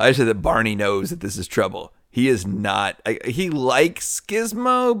just said that Barney knows that this is trouble. He is not. He likes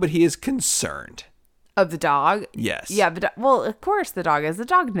Gizmo, but he is concerned. Of the dog? Yes. Yeah, well, of course the dog is. The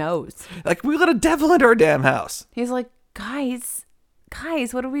dog knows. Like, we let a devil into our damn house. He's like, guys,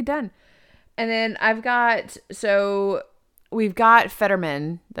 what have we done? And then we've got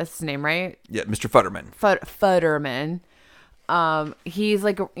Fetterman. That's his name, right? Yeah, Mr. Futterman. Futterman. He's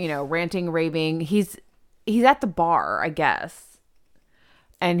like, you know, ranting, raving. He's at the bar, I guess.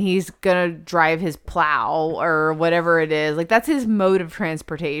 And he's going to drive his plow or whatever it is. Like, that's his mode of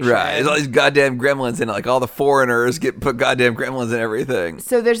transportation. Right. There's all these goddamn gremlins in it. Like, all the foreigners put goddamn gremlins in everything.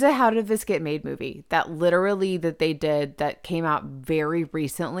 So there's a How Did This Get Made movie that they did that came out very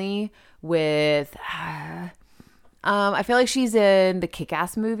recently with... I feel like she's in the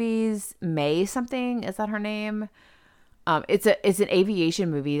Kick-Ass movies. May something. Is that her name? It's an aviation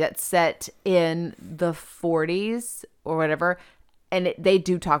movie that's set in the 40s or whatever. And they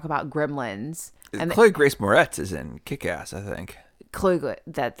do talk about gremlins. And Chloe Grace Moretz is in Kick-Ass, I think. Chloe,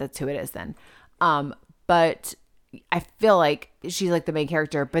 that's who it is then. But I feel like she's like the main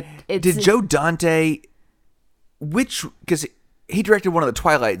character. But did Joe Dante? Because he directed one of the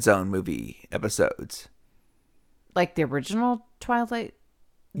Twilight Zone movie episodes. Like the original Twilight.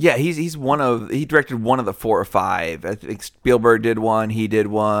 Yeah, he directed one of the 4 or 5. I think Spielberg did one. He did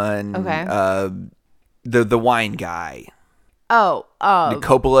one. Okay. The wine guy. Oh, Did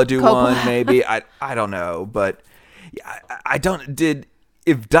Coppola do Coppola. one? Maybe I don't know, but yeah, I don't.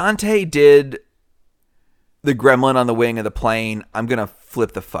 If Dante did the gremlin on the wing of the plane, I'm gonna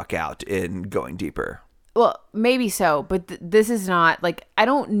flip the fuck out in Going Deeper. well, maybe so, but this is not like, I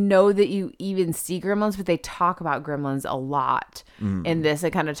don't know that you even see gremlins, but they talk about gremlins a lot in this.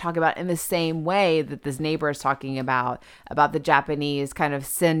 They kind of talk about in the same way that this neighbor is talking about the Japanese kind of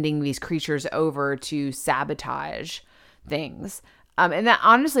sending these creatures over to sabotage things. And that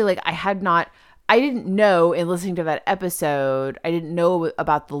honestly, like, I didn't know in listening to that episode, I didn't know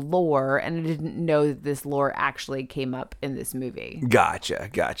about the lore, and I didn't know that this lore actually came up in this movie. Gotcha.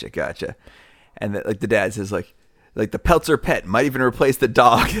 And the dad says like the Peltzer pet might even replace the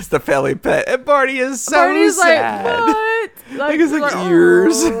dog as the family pet. And Barney is so Barney's sad. like, what? Like his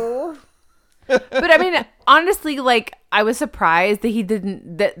ears. "Oh." But I mean, honestly, like, I was surprised that he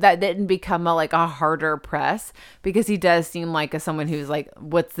didn't that didn't become a harder press, because he does seem like someone who's like,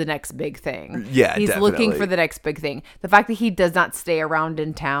 what's the next big thing? Yeah, he's looking definitely. for the next big thing. The fact that he does not stay around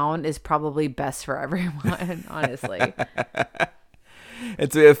in town is probably best for everyone, honestly.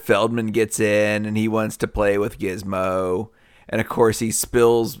 And so if Feldman gets in and he wants to play with Gizmo, and of course he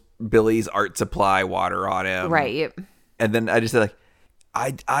spills Billy's art supply water on him. Right. And then I just said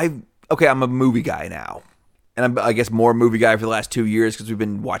okay, I'm a movie guy now. And I'm, I guess, more movie guy for the last 2 years because we've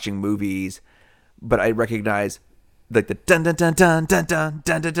been watching movies. But I recognize like the dun dun dun dun dun dun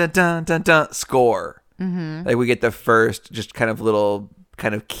dun dun dun dun dun dun score. Mm-hmm. Like we get the first just kind of little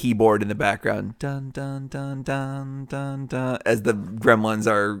kind of keyboard in the background, dun dun dun dun dun dun, as the gremlins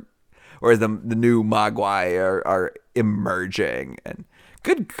are, or as the new Mogwai are emerging. And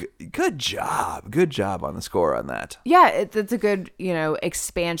good job on the score on that. Yeah, it's a good,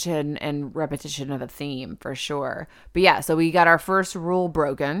 expansion and repetition of a theme for sure. But yeah, so we got our first rule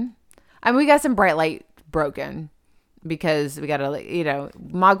broken. I mean, we got some bright light broken because we got to,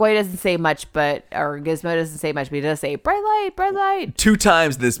 Mogwai doesn't say much, or Gizmo doesn't say much, but he does say bright light, bright light. 2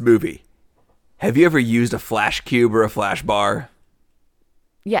 times in this movie. Have you ever used a flash cube or a flash bar?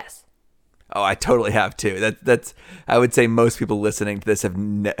 Yes. Oh, I totally have too. That's. I would say most people listening to this have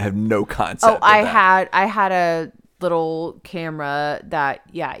no concept. Oh, of that. I had a little camera that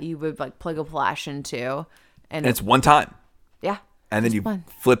you would like plug a flash into, and it's one time, yeah, and then you fun.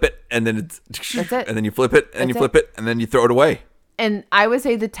 flip it, and then it's That's it. and then you flip it, and That's you flip it, and then you throw it away. And I would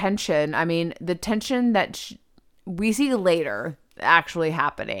say the tension that we see later actually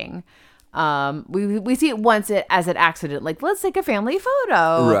happening. We see it once as an accident, like, let's take a family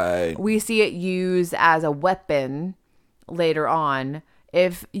photo. Right. We see it used as a weapon later on.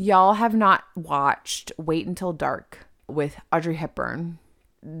 If y'all have not watched Wait Until Dark with Audrey Hepburn,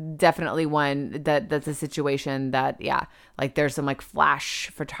 definitely one that's a situation that, like, there's some like flash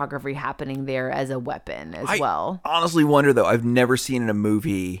photography happening there as a weapon as well. I honestly wonder though. I've never seen in a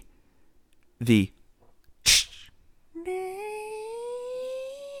movie the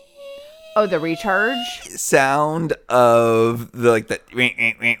The recharge sound of the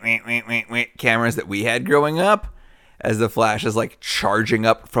cameras that we had growing up, as the flash is like charging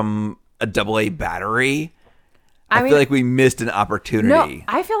up from a AA battery. I feel like we missed an opportunity. No,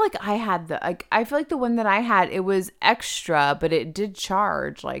 I feel like I had I feel like the one that I had, it was extra, but it did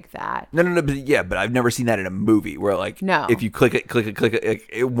charge like that. No, but I've never seen that in a movie where No. if you click it,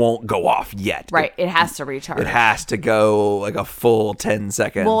 it won't go off yet. Right, it has to recharge. It has to go like a full 10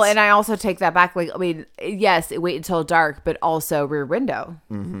 seconds. Well, and I also take that back. Like, I mean, yes, Wait Until Dark, but also Rear Window.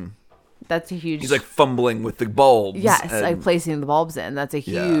 Mm-hmm. That's a huge. He's like fumbling with the bulbs. Yes, like placing the bulbs in. That's a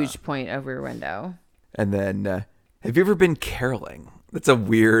huge point of Rear Window. And then, have you ever been caroling? That's a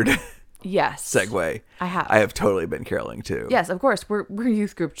weird yes segue. I have. I have totally been caroling too. Yes, of course. We're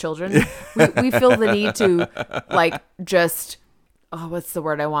youth group children. we feel the need to like just what's the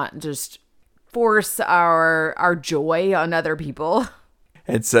word I want? Just force our joy on other people.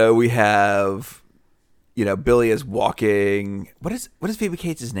 And so we have, Billy is walking. What is Phoebe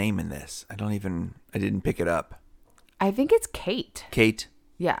Cates' name in this? I didn't pick it up. I think it's Kate. Kate.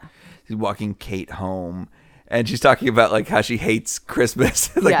 Yeah. He's walking Kate home. And she's talking about like how she hates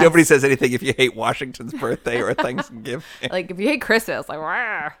Christmas. Like Yes. nobody says anything if you hate Washington's birthday or Thanksgiving. Like if you hate Christmas, like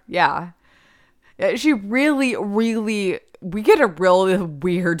rah. Yeah. She really, really, we get a real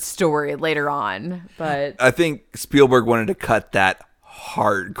weird story later on, but I think Spielberg wanted to cut that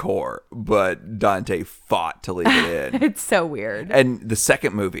hardcore, but Dante fought to leave it in. it's so weird. And the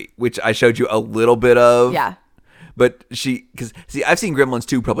second movie, which I showed you a little bit of. Yeah. But I've seen Gremlins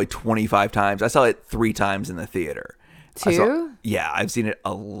 2 probably 25 times. I saw it 3 times in the theater. Two? Yeah, I've seen it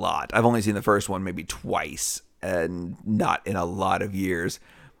a lot. I've only seen the first one maybe twice, and not in a lot of years.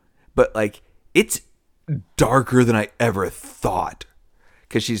 But like, it's darker than I ever thought.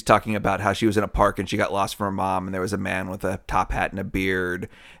 Because she's talking about how she was in a park and she got lost from her mom, and there was a man with a top hat and a beard,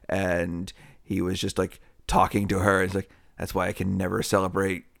 and he was just like talking to her. It's like, that's why I can never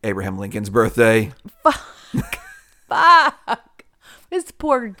celebrate Abraham Lincoln's birthday. Fuck. This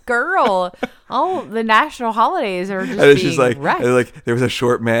poor girl. Oh, the national holidays are just And it's being just like, wrecked. and like there was a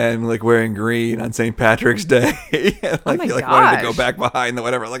short man like wearing green on St. Patrick's Day. And, like, my he like wanted to go gosh. back behind the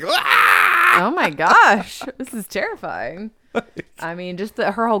whatever. Like, ah! Oh my gosh. This is terrifying. I mean, just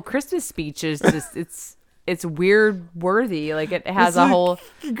her whole Christmas speech is just, it's weird worthy. Like it has It's a like, whole,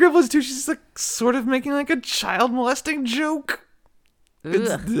 Gribbles too. She's like sort of making like a child molesting joke.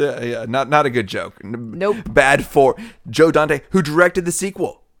 It's, yeah, not a good joke. Nope. Bad for Joe Dante, who directed the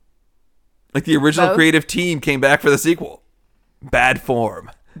sequel. Like the original Both? creative team came back for the sequel. Bad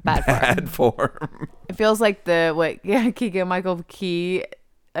form. Bad form. form. It feels like Keegan Michael Key,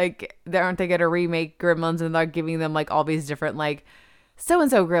 like aren't they gonna remake Gremlins and they're giving them like all these different like so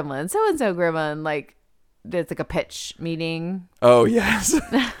and so gremlin, like it's like a pitch meeting. Oh yes.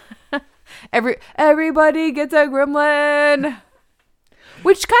 Everybody gets a gremlin,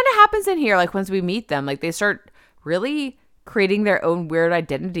 which kind of happens in here. Like once we meet them, like they start really creating their own weird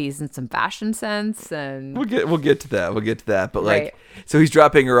identities and some fashion sense, and We'll get to that. But like, Right. so he's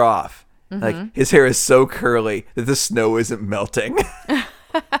dropping her off. Like his hair is so curly that the snow isn't melting.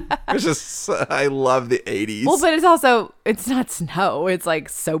 It's just, I love the 80s. well, but it's not snow. It's like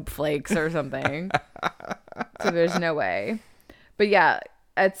soap flakes or something. So there's no way. But yeah,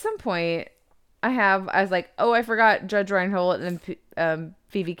 at some point, I was like, oh, I forgot Judge Reinhold and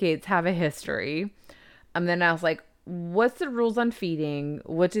Phoebe Cates have a history. And then I was like, what's the rules on feeding?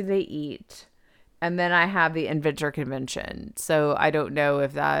 What do they eat? And then I have the Inventor Convention. So I don't know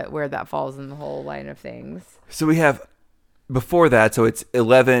where that falls in the whole line of things. So we have before that, so it's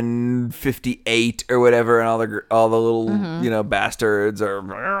 1158 or whatever, and all the little bastards are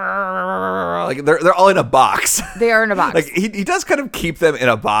like they're all in a box. They are in a box. Like he does kind of keep them in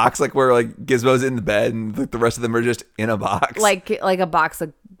a box, like where like Gizmo's in the bed and the rest of them are just in a box. like a box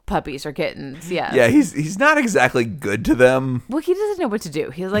of puppies or kittens. Yeah. Yeah, he's not exactly good to them. Well, he doesn't know what to do.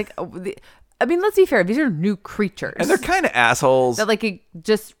 He's like, I mean, let's be fair. These are new creatures. And they're kind of assholes. that like it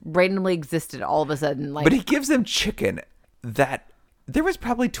just randomly existed all of a sudden. Like, But he gives them chicken that there was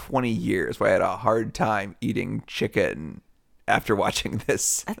probably 20 years where I had a hard time eating chicken after watching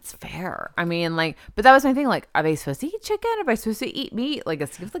this. that's fair. I mean, like, but that was my thing. Like, are they supposed to eat chicken? Am I supposed to eat meat? Like,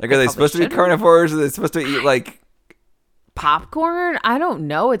 it seems like Like, are they supposed to be shouldn't. carnivores? Are they supposed to eat like Popcorn? I don't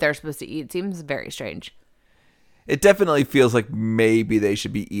know what they're supposed to eat. It seems very strange. it definitely feels like maybe they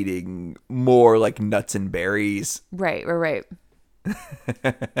should be eating more like nuts and berries. Right.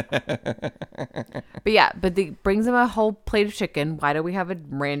 But yeah, brings them a whole plate of chicken. Why do we have a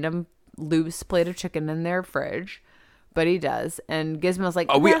random loose plate of chicken in their fridge? But he does. And Gizmo's like,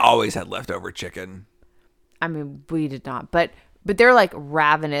 Oh, we "Nah." always had leftover chicken. I mean, we did not. But they're like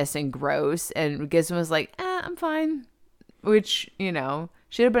ravenous and gross. And Gizmo's like, I'm fine. Which,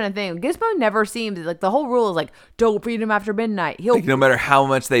 should have been a thing. Gizmo never seems like the whole rule is like, don't feed him after midnight. He'll Like no matter how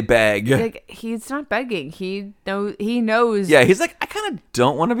much they beg. like he's not begging. He knows. Yeah, he's like, I kind of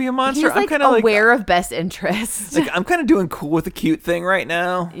don't want to be a monster. He's like I'm kind of aware of best interest. like I'm kind of doing cool with the cute thing right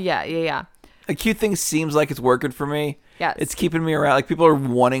now. Yeah. A cute thing seems like it's working for me. Yes. It's keeping me around. Like people are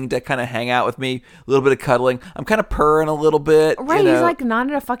wanting to kind of hang out with me, a little bit of cuddling. I'm kind of purring a little bit. Right, you know? he's like not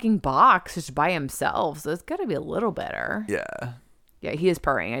in a fucking box, just by himself. So it's got to be a little better. Yeah. Yeah, he is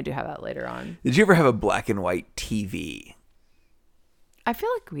purring. I do have that later on. Did you ever have a black and white TV? I feel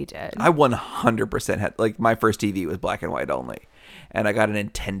like we did. I 100% had, like, my first TV was black and white only. And I got a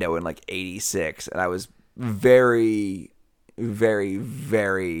Nintendo in like 86. And I was very, very,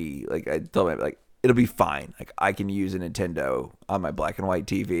 very, like, I told me, like, it'll be fine. Like, I can use a Nintendo on my black and white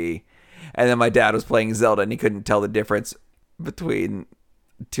TV. And then my dad was playing Zelda and he couldn't tell the difference between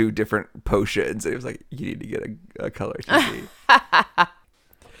two different potions. And he was like, you need to get a color TV.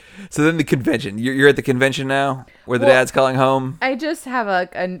 So then the convention. You're at the convention now where the dad's calling home? I just have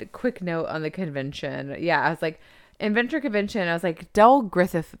a quick note on the convention. Yeah, I was like, Inventor Convention. I was like, Del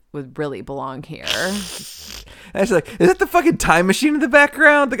Griffith would really belong here. And it's like, is that the fucking time machine in the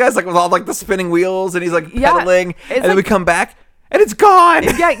background? The guy's like with all like the spinning wheels and he's like Yeah, pedaling. it's And then we like- come back and it's gone.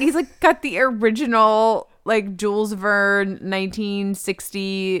 Yeah, he's like got the original like Jules Verne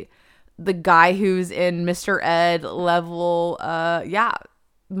 1960, the guy who's in Mr. Ed level,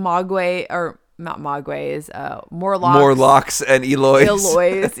 Mogwai or not Mogways, Morlocks. Morlocks and Eloys.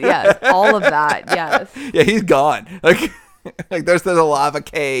 Eloys, yes, all of that, yes. Yeah, he's gone. Like there's a lava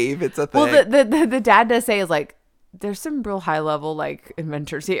cave. It's a thing. Well, the dad does say is like, there's some real high level like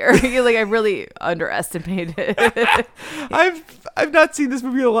inventors here. Like I really underestimated. I've not seen this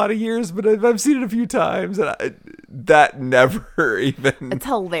movie in a lot of years, but I've seen it a few times, and that never even. It's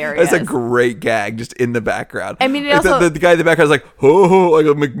hilarious. It's a great gag just in the background. I mean, it like also, the guy in the background is like, oh,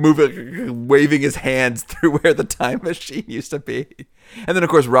 like moving, waving his hands through where the time machine used to be, and then of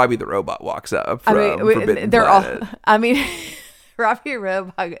course Robbie the robot walks up from Forbidden Planet. Robbie and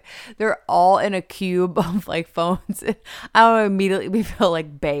Robot, they're all in a cube of like phones. I don't know, immediately we feel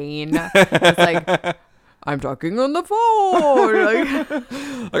like Bane. It's like, I'm talking on the phone.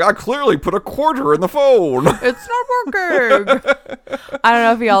 Like I clearly put a quarter in the phone. It's not working. I don't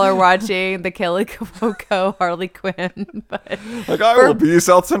know if y'all are watching the Kelly Kawoko Harley Quinn, but like I will be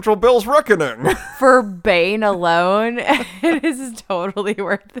South Central Bill's reckoning. For Bane alone, it is totally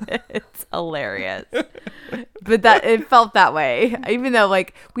worth it. It's hilarious. But that it felt that way, even though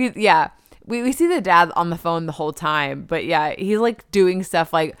like we see the dad on the phone the whole time, but yeah, he's like doing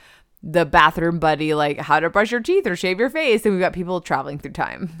stuff like the bathroom buddy, like how to brush your teeth or shave your face, and we've got people traveling through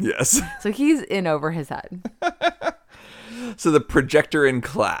time. Yes. So he's in over his head. So the projector in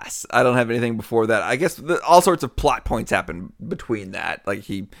class. I don't have anything before that. I guess all sorts of plot points happen between that. Like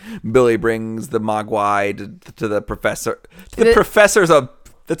Billy brings the Mogwai to the professor. The professor's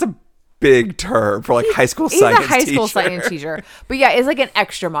that's a big term for like high school science teacher. He's a high school science teacher. But yeah, it's like an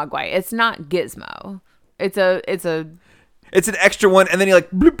extra Mogwai. It's not Gizmo. It's an extra one, and then he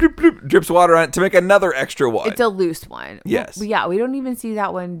like bloop, bloop, bloop, drips water on it to make another extra one. It's a loose one. Yes. Well, yeah, we don't even see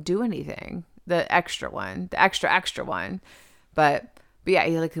that one do anything. The extra one. The extra one. But yeah,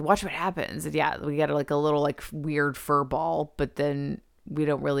 you like watch what happens. And yeah, we get like a little like weird fur ball, but then we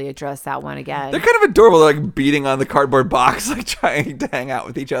don't really address that one again. They're kind of adorable, like beating on the cardboard box, like trying to hang out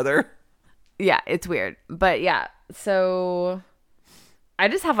with each other. Yeah, it's weird. But yeah, so I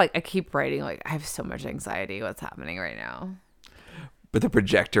just have like, I keep writing, like, I have so much anxiety what's happening right now. But the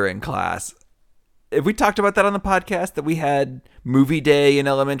projector in class. Have we talked about that on the podcast, that we had movie day in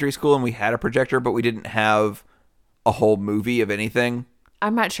elementary school and we had a projector, but we didn't have a whole movie of anything?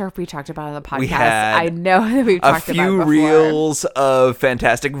 I'm not sure if we talked about it on the podcast. We had I know that we've talked about it before. A few reels of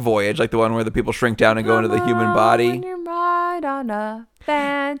Fantastic Voyage, like the one where the people shrink down and go into the human body. When you ride on a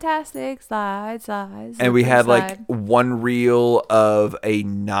fantastic slide. And we had like one reel of a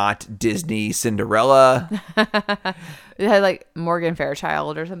not Disney Cinderella. It had like Morgan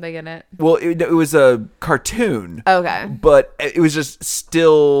Fairchild or something in it. Well, it was a cartoon. Okay. But it was just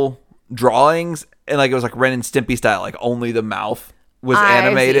still drawings, and like it was like Ren and Stimpy style, like only the mouth was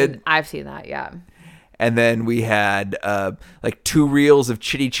animated. I've seen that, yeah. And then we had like 2 reels of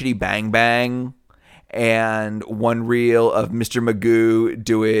Chitty Chitty Bang Bang and 1 reel of Mr. Magoo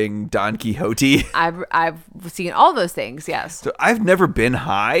doing Don Quixote. I've seen all those things, yes. So I've never been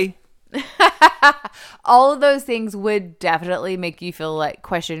high. All of those things would definitely make you feel like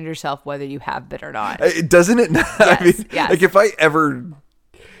question yourself whether you have been or not. Doesn't it? Yes, I mean, yes. Like if I ever...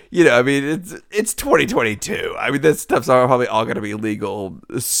 You know, I mean, it's 2022. I mean, this stuff's probably all going to be legal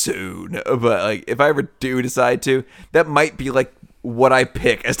soon. But like, if I ever do decide to, that might be like what I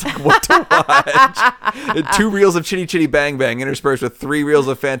pick as to like, what to watch. 2 reels of Chitty Chitty Bang Bang interspersed with 3 reels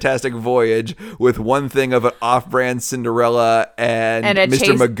of Fantastic Voyage, with 1 thing of an off-brand Cinderella and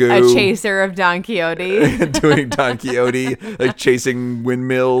Mr. Magoo, a chaser of Don Quixote, doing Don Quixote, like chasing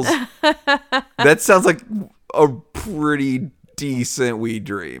windmills. That sounds like a pretty decent weed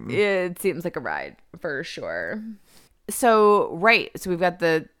dream. It seems like a ride for sure. So we've got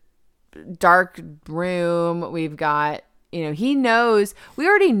the dark room. We've got, he knows. We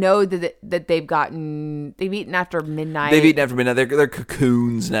already know that they've eaten after midnight. They're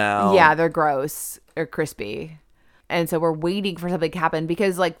cocoons now. Yeah, they're gross or crispy, and so we're waiting for something to happen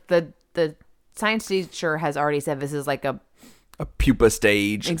because like the science teacher has already said this is like a pupa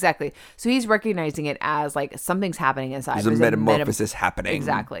stage. Exactly. So he's recognizing it as like something's happening inside. There's a metamorphosis happening.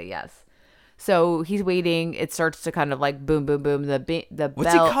 Exactly. Yes. So he's waiting. It starts to kind of like boom, boom, boom. The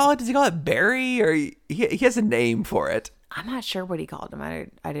What's bell. He call it? Does he call it Barry, or he has a name for it? I'm not sure what he called him.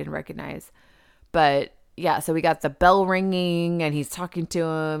 I didn't recognize. But yeah, so we got the bell ringing, and he's talking to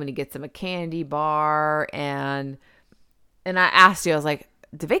him, and he gets him a candy bar, and I asked you, I was like,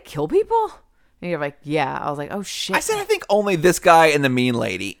 did they kill people? And you're like, yeah. I was like, oh, shit. I said, I think only this guy and the mean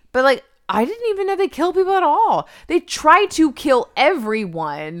lady. But, like, I didn't even know they killed people at all. They tried to kill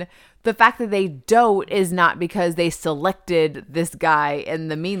everyone The fact that they don't is not because they selected this guy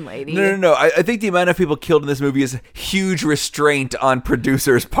and the mean lady. No. I think the amount of people killed in this movie is a huge restraint on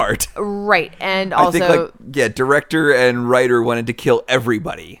producers' part. Right. And also, I think, director and writer wanted to kill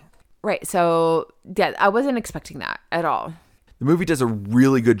everybody. Right. So, yeah, I wasn't expecting that at all. The movie does a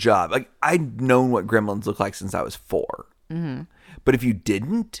really good job. Like, I'd known what gremlins look like since I was 4. Mm-hmm. But if you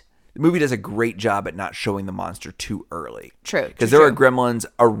didn't, the movie does a great job at not showing the monster too early. True. Because there are gremlins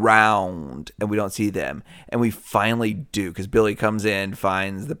around and we don't see them. And we finally do, because Billy comes in,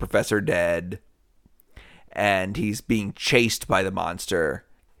 finds the professor dead, and he's being chased by the monster.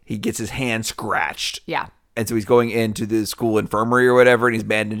 He gets his hand scratched. Yeah. And so he's going into the school infirmary or whatever, and he's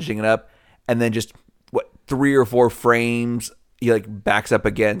bandaging it up. And then just, 3 or 4 frames, he backs up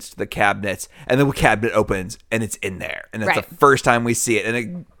against the cabinets, and then the cabinet opens, and it's in there. And that's the first time we see it. And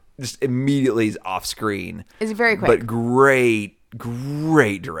it just immediately is off screen. It's very quick. But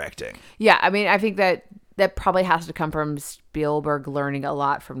great directing. Yeah, I mean, I think that probably has to come from Spielberg learning a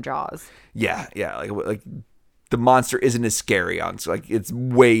lot from Jaws. Yeah. Like the monster isn't as scary it's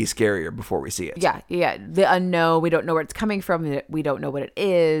way scarier before we see it. Yeah. The unknown, we don't know where it's coming from. We don't know what it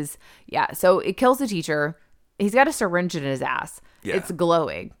is. Yeah, so it kills the teacher. He's got a syringe in his ass. Yeah. It's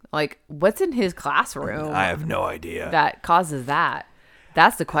glowing. Like, what's in his classroom? I have no idea. That causes that.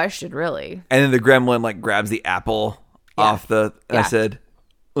 That's the question, really. And then the gremlin grabs the apple off the. And I said,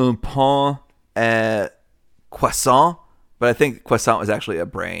 un pain et croissant, but I think croissant was actually a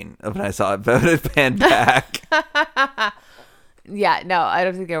brain when I saw it panned back. Yeah, no, I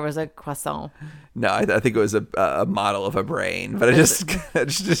don't think there was a croissant. No, I think it was a model of a brain, but I just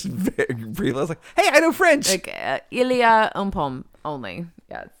very briefly I was like, hey, I know French. Il y a un pomme only.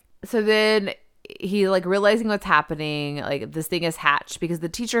 Yes. So then he realizing what's happening, this thing is hatched because the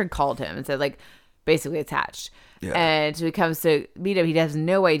teacher had called him and said basically it's hatched. Yeah. And so he comes to meet him. He has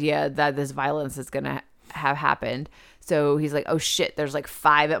no idea that this violence is going to have happened. So he's like, oh shit, there's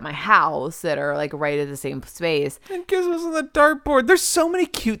 5 at my house that are right at the same space. And Gizmo's on the dartboard. There's so many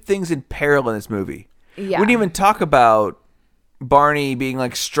cute things in peril in this movie. Yeah. We didn't even talk about Barney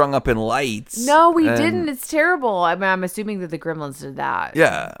being strung up in lights. No, we didn't. It's terrible. I mean, I'm assuming that the gremlins did that.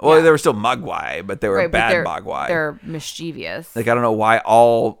 Yeah. Well, they were still Mogwai, but they were bad Mogwai. They're mischievous. I don't know why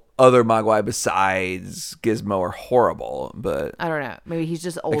all other Mogwai besides Gizmo are horrible, but I don't know. Maybe he's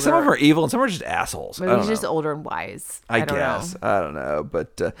just older. Some of them are evil and some are just assholes. Maybe he's just older and wise. I guess. I don't know.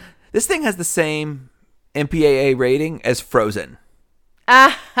 But this thing has the same MPAA rating as Frozen.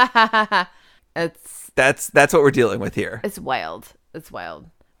 That's what we're dealing with here. It's wild.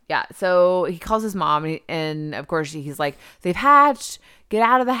 Yeah. So he calls his mom, and of course he's like, "They've hatched. Get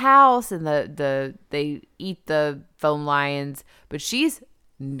out of the house!" And they eat the phone lines, but she's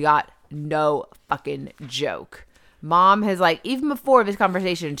got no fucking joke. Mom has even before this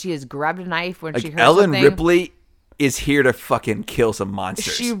conversation, she has grabbed a knife when she heard Ellen something. Ripley is here to fucking kill some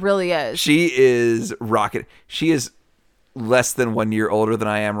monsters. She really is. She is rocking. She is less than 1 year older than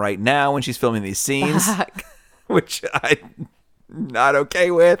I am right now when she's filming these scenes, which I'm not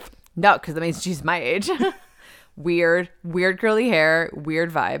okay with. No, because that means she's my age. Weird curly hair,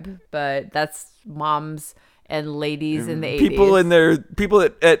 weird vibe, but that's moms and ladies in the 80s. People in their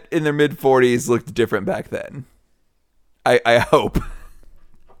mid 40s looked different back then. I hope.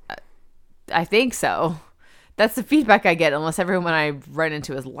 I think so. That's the feedback I get, unless everyone I run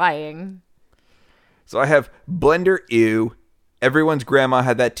into is lying. So I have blender, ew. Everyone's grandma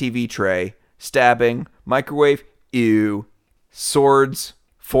had that TV tray. Stabbing, microwave, ew. Swords,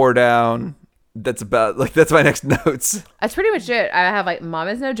 4 down. That's my next notes. That's pretty much it. I have mom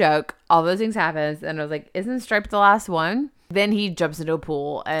is no joke. All those things happens, and I was like, isn't Stripe the last one? Then he jumps into a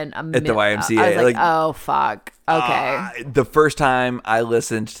pool and at the YMCA. I was like, oh fuck. Okay. The first time I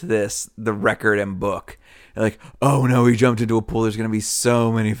listened to this, the record and book, oh no, he jumped into a pool. There's gonna be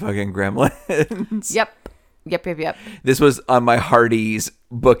so many fucking gremlins. Yep. This was on my Hardy's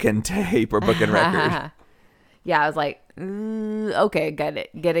book and tape or book and record. Yeah, I was like, okay, got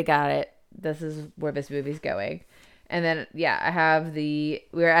it. This is where this movie's going. And then, I have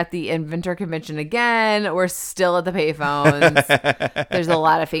we're at the Inventor Convention again. We're still at the payphones. There's a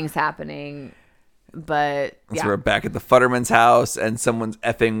lot of things happening, but So we're back at the Futterman's house and someone's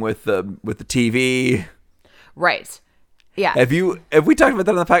effing with the TV. Right. Yeah. Have we talked about that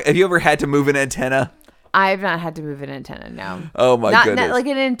on the podcast? Have you ever had to move an antenna? I've not had to move an antenna, no. Oh my goodness. Not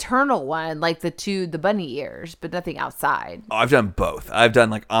an internal one, the bunny ears, but nothing outside. Oh, I've done both. I've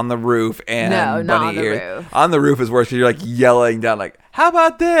done on the roof and bunny not on ears. the roof. On the roof is worse because you're yelling down how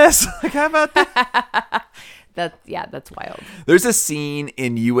about this? How about that? That's wild. There's a scene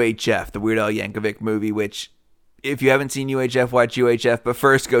in UHF, the Weird Al Yankovic movie, which if you haven't seen UHF, watch UHF. But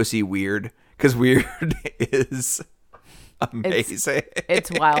first, go see Weird, because Weird is amazing.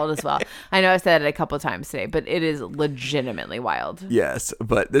 It's wild as well. I know I said it a couple of times today, but it is legitimately wild. Yes,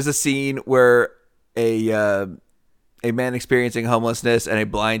 but there's a scene where a man experiencing homelessness and a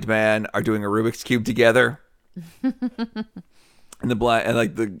blind man are doing a Rubik's Cube together. And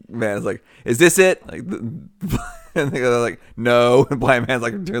the man is like, "Is this it?" Like, and they're like, "No." And blind man's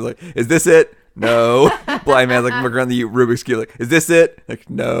like, "Is this it?" "No." Blind man's like, looking around the Rubik's Cube, like, "Is this it?" Like,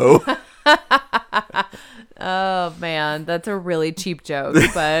 "No." Oh man, that's a really cheap joke,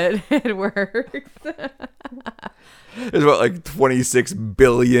 but it works. There's about like 26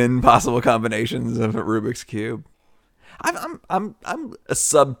 billion possible combinations of a Rubik's Cube. I'm a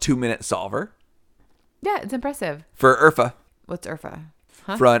sub 2-minute solver. Yeah, it's impressive. For Urfa. What's Urfa?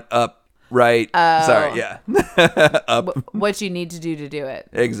 Huh? Front, up, right. Oh. Sorry, yeah. Up. What you need to do it.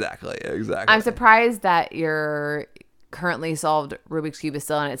 Exactly. I'm surprised that your currently solved Rubik's Cube is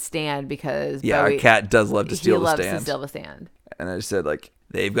still on its stand, because yeah, our cat does love to steal the stand. He loves to steal the stand. And I just said, like,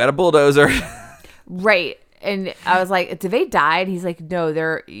 they've got a bulldozer. Right. And I was like, did they die? And he's like,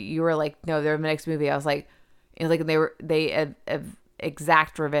 no, you were like, no, they're in the next movie. I was like, and like, they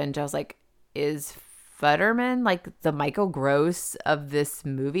exact revenge. I was like, is Futterman like the Michael Gross of this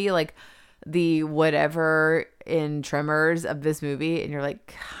movie? Like the whatever in Tremors of this movie? And you're like,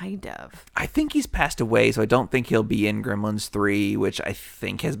 kind of. I think he's passed away, so I don't think he'll be in Gremlins 3, which I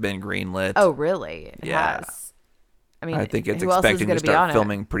think has been greenlit. Oh, really? It Yeah. has. I mean, I think it's who else is expecting gonna to be on start it?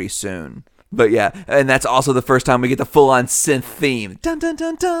 filming pretty soon. But yeah, and that's also the first time we get the full-on synth theme. Dun dun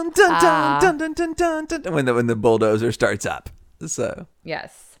dun dun dun dun dun dun dun dun, when the bulldozer starts up. So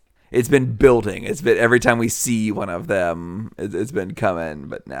Yes. it's been building. It's been every time we see one of them, it's been coming.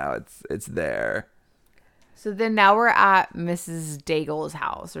 But now it's there. So then now we're at Mrs. Deagle's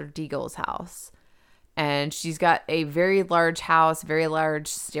house, or Deagle's house. And she's got a very large house, very large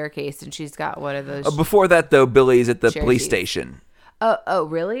staircase, and she's got one of those. Before that, though, Billy's at the Charities. police station. Oh,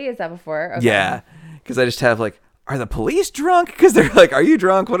 really? Is that before? Okay. Yeah, because I just have like, are the police drunk? Because they're like, are you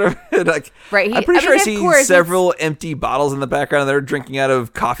drunk? Whatever. Like, Right. I'm pretty sure I of see course, several empty bottles in the background. And they're drinking out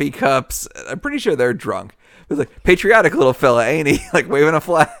of coffee cups. I'm pretty sure they're drunk. It's like patriotic little fella, ain't he? Like waving a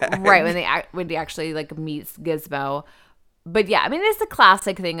flag. Right, when he actually like meets Gizmo. But yeah, I mean, it's the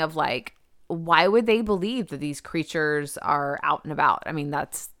classic thing of like, why would they believe that these creatures are out and about? I mean,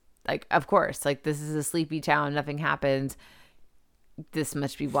 that's like, of course, like this is a sleepy town, nothing happens. This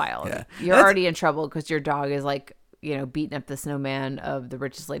must be wild. Yeah. You're already in trouble because your dog is like, beating up the snowman of the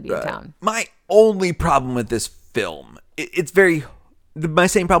richest lady in town. My only problem with this film, it's my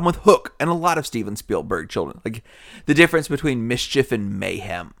same problem with Hook and a lot of Steven Spielberg children. Like the difference between mischief and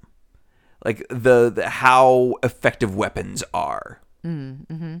mayhem, like the how effective weapons are,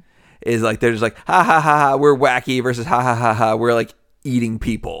 is like they're just like ha ha ha ha, we're wacky versus ha ha ha ha, we're like eating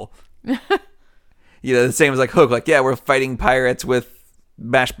people. The same as like Hook, like, yeah, we're fighting pirates with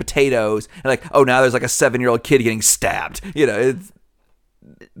mashed potatoes, and like, oh, now there's like a 7-year-old kid getting stabbed.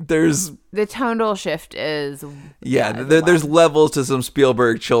 There's The tonal shift is there's levels to some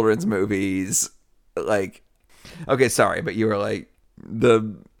Spielberg children's movies. Like, okay, sorry, but you were like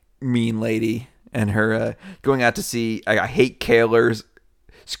the mean lady and her going out to see. I hate Kaler's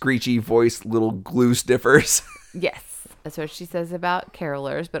screechy voice, little glue sniffers. Yes. That's what she says about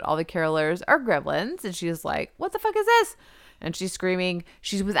carolers, but all the carolers are gremlins. And she's like, what the fuck is this? And she's screaming.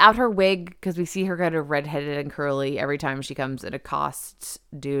 She's without her wig because we see her kind of redheaded and curly every time she comes and accosts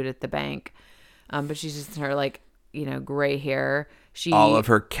dude at the bank. But she's just in her like, gray hair. All of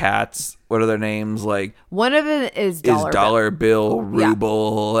her cats, what are their names? Like one of them is Dollar Bill,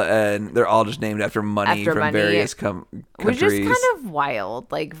 Ruble, and they're all just named after money from various countries. Which is kind of wild,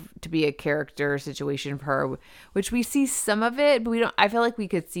 like to be a character situation for her, which we see some of it, but we don't. I feel like we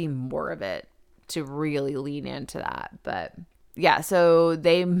could see more of it to really lean into that. But yeah, so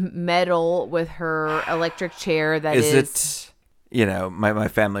they meddle with her electric chair. That is it? My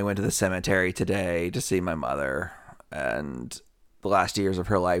family went to the cemetery today to see my mother, and the last years of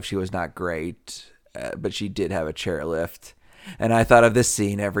her life, she was not great, but she did have a chairlift. And I thought of this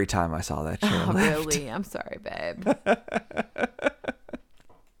scene every time I saw that chairlift. Oh, really? I'm sorry, babe.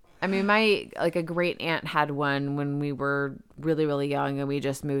 I mean, a great aunt had one when we were really, really young, and we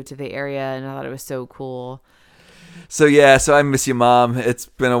just moved to the area, and I thought it was so cool. So I miss you, Mom. It's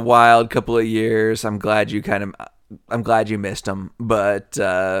been a wild couple of years. I'm glad you missed them, but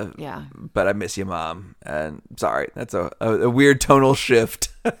yeah. But I miss you, Mom. And sorry, that's a weird tonal shift.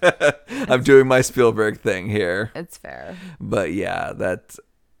 I'm doing my Spielberg thing here. It's fair. But yeah,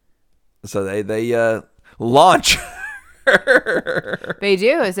 so they launch They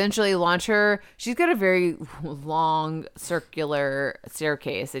do essentially launch her. She's got a very long circular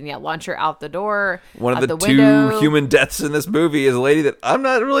staircase, and launch her out the door. One of out the two window. human deaths in this movie is a lady that I'm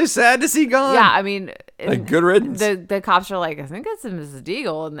not really sad to see gone. Yeah, I mean, like, good riddance. The cops are like, I think it's Mrs.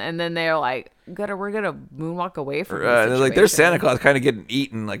 Deagle, and then they're like, we're gonna moonwalk away from. And they're like, there's Santa Claus kind of getting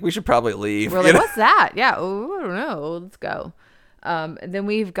eaten. Like, we should probably leave. We're like, what's that? Yeah, oh, I don't know. Let's go. And then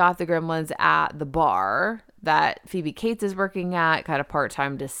we've got the gremlins at the bar that Phoebe Cates is working at, kind of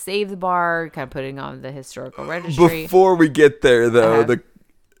part-time to save the bar, kind of putting on the historical registry. Before we get there, though,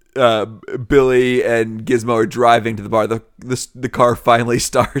 Billy and Gizmo are driving to the bar. The car finally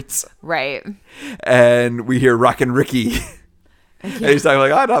starts. Right. And we hear Rockin' Ricky. And he's talking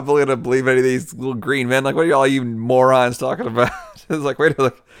like, I'm not going to believe any of these little green men. Like, what are all you morons talking about? It's like, wait,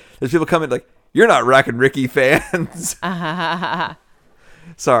 look, there's people coming like, you're not Rockin' Ricky fans.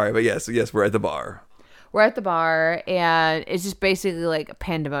 Sorry, but yes, we're at the bar. We're at the bar, and it's just basically like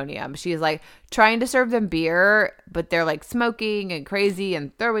pandemonium. She's like trying to serve them beer, but they're like smoking and crazy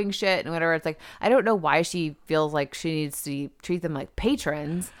and throwing shit and whatever. It's like, I don't know why she feels like she needs to treat them like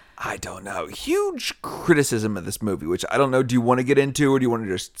patrons. I don't know. Huge criticism of this movie, which I don't know. Do you want to get into, or do you want to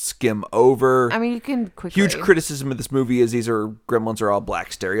just skim over? I mean, you can quickly. Huge criticism of this movie is these are gremlins are all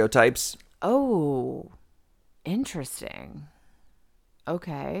black stereotypes. Oh, interesting.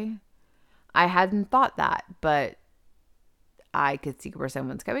 Okay. I hadn't thought that, but I could see where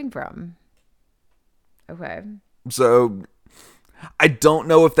someone's coming from. Okay. So I don't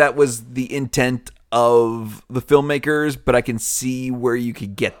know if that was the intent of the filmmakers, but I can see where you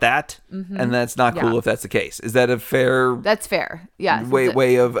could get that. Mm-hmm. And that's not cool if that's the case. Is that a fair... That's fair. Yeah.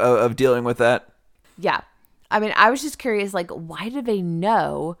 Way of dealing with that? Yeah. I mean, I was just curious, like, why do they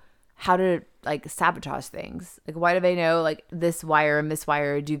know how to like sabotage things? Like, why do they know like this wire and this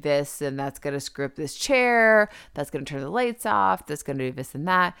wire do this, and that's gonna screw up this chair, that's gonna turn the lights off, that's gonna do this and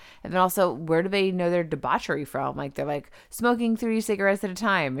that? And then also, where do they know their debauchery from? Like, they're like smoking 3 cigarettes at a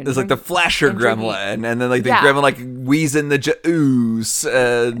time. And there's like the flasher gremlin, and then like the gremlin like wheezing the ooze,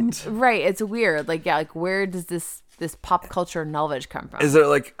 and right. It's weird. Like, yeah, like where does this pop culture knowledge come from? Is there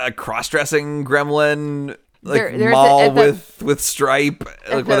like a cross-dressing gremlin? Like Maul with Stripe,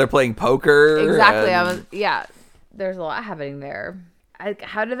 like when they're playing poker. Exactly. There's a lot happening there.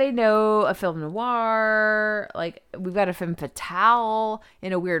 How do they know a film noir? Like, we've got a femme fatale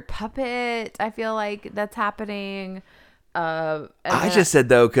in a weird puppet. I feel like that's happening. I just said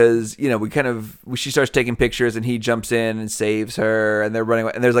though, because she starts taking pictures and he jumps in and saves her, and they're running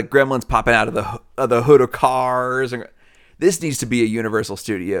away, and there's like gremlins popping out of the hood of cars. And this needs to be a Universal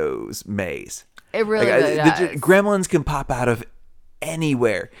Studios maze. It really does. The gremlins can pop out of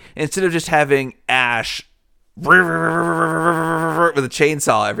anywhere. Instead of just having Ash with a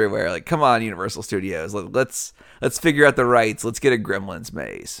chainsaw everywhere. Like, come on, Universal Studios. Let's figure out the rights. Let's get a Gremlins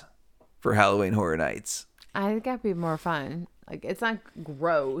maze for Halloween Horror Nights. I think that'd be more fun. Like, it's not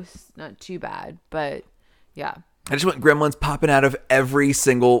gross, not too bad, but yeah. I just want gremlins popping out of every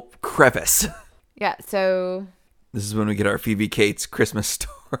single crevice. Yeah, so... This is when we get our Phoebe Cates Christmas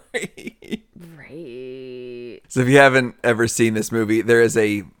story. Right. So if you haven't ever seen this movie, there is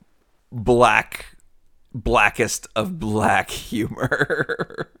a blackest of black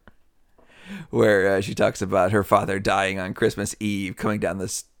humor where she talks about her father dying on Christmas Eve, coming down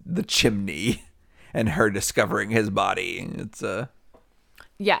the chimney, and her discovering his body. It's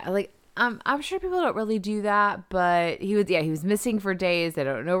yeah, like I'm sure people don't really do that, but he was missing for days. They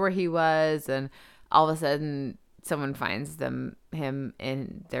don't know where he was, and all of a sudden someone finds him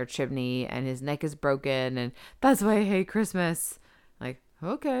in their chimney, and his neck is broken, and that's why I hate Christmas. Like,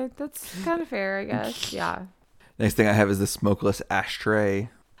 okay, that's kind of fair, I guess. Yeah. Next thing I have is the smokeless ashtray.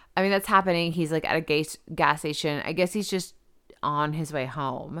 I mean, that's happening. He's like at a gas station. I guess he's just on his way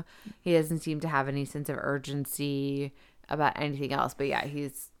home. He doesn't seem to have any sense of urgency about anything else. But yeah,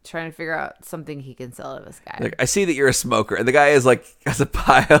 he's trying to figure out something he can sell to this guy. Like, I see that you're a smoker, and the guy is like has a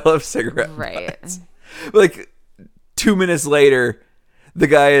pile of cigarette butts. But like 2 minutes later, the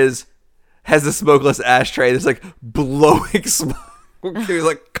guy has a smokeless ashtray that's like blowing smoke. He's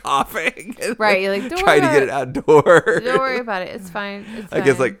like coughing. Right, you're like, trying to get it outdoors. Don't worry about it. It's fine. It's like,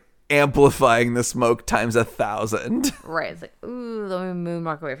 it's like amplifying the smoke times 1,000. Right. It's like, ooh, let me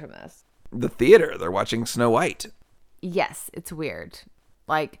walk away from this. The theater, they're watching Snow White. Yes, it's weird.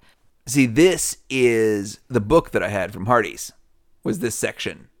 Like, see, this is the book that I had from Hardee's, was this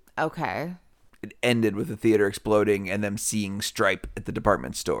section. Okay. It ended with the theater exploding and them seeing Stripe at the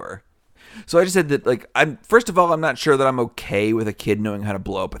department store. So I just said that, like, first of all, I'm not sure that I'm okay with a kid knowing how to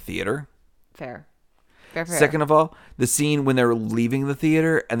blow up a theater. Fair. Second of all, the scene when they're leaving the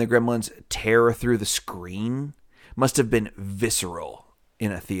theater and the gremlins tear through the screen must have been visceral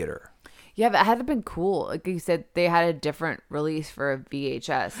in a theater. Yeah, but it had to been cool. Like you said, they had a different release for a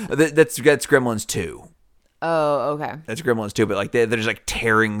VHS. That's Gremlins 2. Oh, okay. That's Gremlins 2, but like they're just like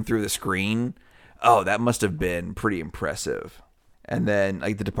tearing through the screen. Oh, that must have been pretty impressive. And then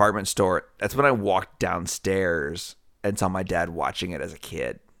like the department store, that's when I walked downstairs and saw my dad watching it as a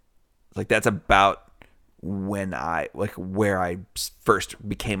kid. Like that's about when where I first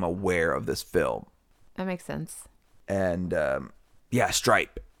became aware of this film. That makes sense. And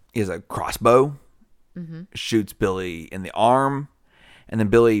Stripe is a crossbow, shoots Billy in the arm, and then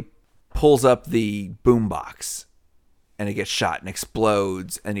Billy pulls up the boombox, and it gets shot and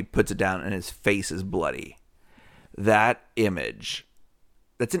explodes, and he puts it down, and his face is bloody. That's an image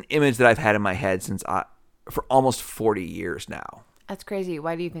that I've had in my head for almost 40 years now. That's crazy.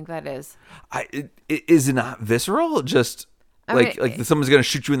 Why do you think that is? Is it not visceral? Just like someone's gonna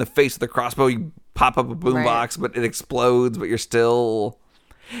shoot you in the face with a crossbow, you pop up a boombox, but it explodes, but you're still.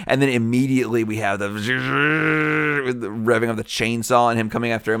 And then immediately we have the revving of the chainsaw and him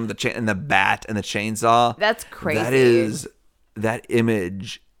coming after him, and the bat and the chainsaw. That's crazy. That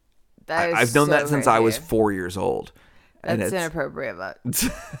image. I've known that since I was 4 years old. That's inappropriate, but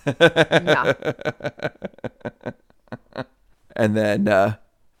yeah. And then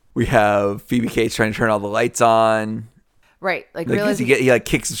we have Phoebe Cates trying to turn all the lights on. Right, like he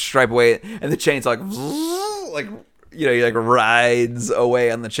kicks Stripe away, and the chainsaw he rides away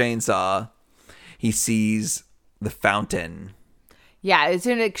on the chainsaw. He sees the fountain. Yeah, as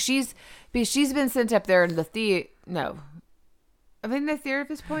soon as she's been sent up there in the theater. No, are they in the theater at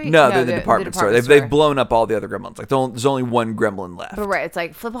this point? No, they're in the department store. They've blown up all the other gremlins. Like there's only one gremlin left. But right, it's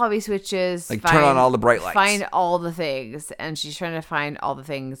like flip hobby switches. Like turn on all the bright lights. Find all the things, and she's trying to find all the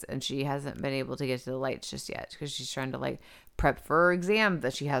things, and she hasn't been able to get to the lights just yet because she's trying to like prep for her exam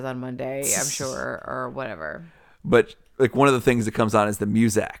that she has on Monday, I'm sure, or whatever. But like one of the things that comes on is the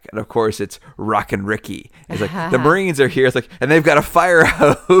music, and of course it's Rockin' Ricky. It's like the Marines are here. It's like, and they've got a fire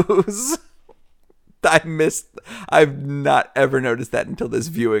hose. I've not ever noticed that until this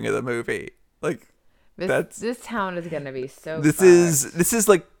viewing of the movie. Like this town is gonna be so. This is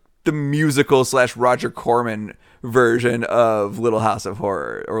like the musical / Roger Corman version of Little House of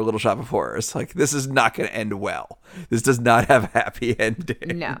Horror or Little Shop of Horrors. Like this is not going to end well. This does not have a happy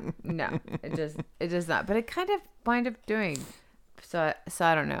ending. No, it does not. But it kind of wind up doing. So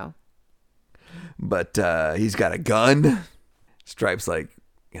I don't know. But he's got a gun. Stripe's like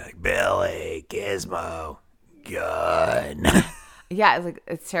Billy, Gizmo, gun. Yeah,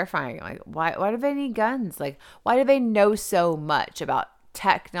 it's terrifying. Like why do they need guns? Like why do they know so much about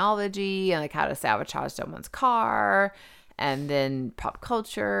technology and like how to sabotage someone's car and then pop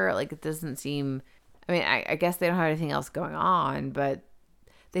culture? Like it doesn't seem. I mean, I guess they don't have anything else going on, but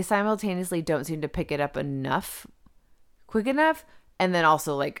they simultaneously don't seem to pick it up quick enough, and then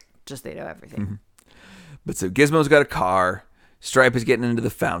also like just they know everything. Mm-hmm. But so Gizmo's got a car. Stripe is getting into the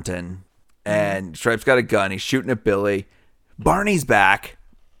fountain, and Stripe's got a gun. He's shooting at Billy. Barney's back.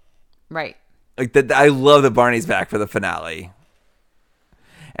 Right. Like that. I love that Barney's back for the finale.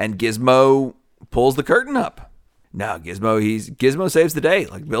 And Gizmo pulls the curtain up. Now Gizmo saves the day.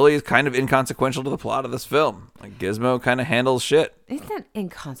 Like Billy is kind of inconsequential to the plot of this film. Like Gizmo kind of handles shit. It's not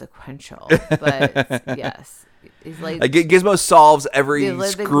inconsequential, but yes. He's like Gizmo solves every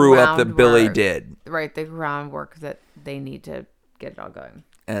screw up that Billy did. Right, the groundwork that they need to get it all going.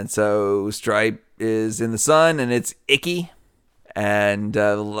 And so Stripe is in the sun, and it's icky, and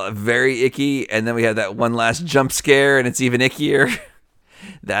very icky. And then we have that one last jump scare, and it's even ickier.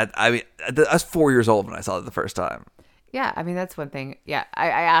 I was 4 years old when I saw it the first time. Yeah, I mean that's one thing. Yeah, I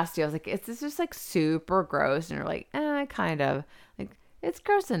asked you, I was like, "Is this just like super gross?" And you're like, kind of. Like it's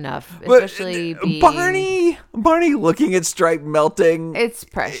gross enough, especially Barney looking at Stripe melting. It's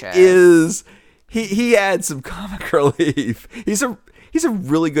precious. He adds some comic relief. He's a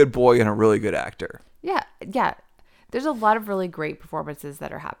really good boy and a really good actor. Yeah. There's a lot of really great performances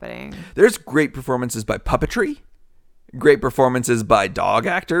that are happening. There's great performances by puppetry, great performances by dog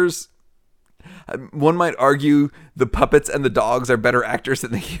actors. One might argue the puppets and the dogs are better actors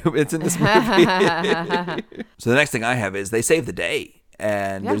than the humans in this movie. So the next thing I have is they save the day,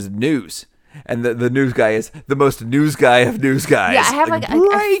 and there's news. And the news guy is the most news guy of news guys. Yeah, I have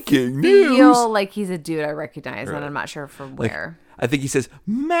breaking news. I feel like he's a dude I recognize, and I'm not sure from where. I think he says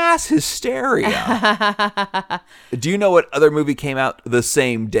mass hysteria. Do you know what other movie came out the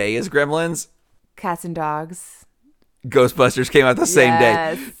same day as Gremlins? Cats and Dogs. Ghostbusters came out the same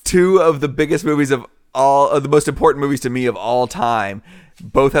day. Two of the biggest movies of the most important movies to me of all time.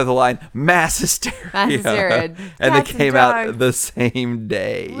 Both have the line mass hysteria. Mass hysteria. And they came out the same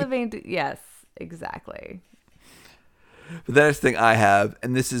day. Yes, exactly. But the next thing I have,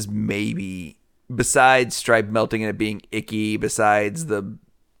 and this is maybe, besides Stripe melting and it being icky, besides the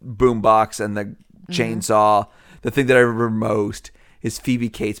boombox and the chainsaw, the thing that I remember most is Phoebe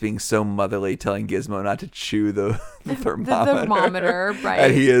Cates being so motherly, telling Gizmo not to chew the thermometer. The thermometer, right.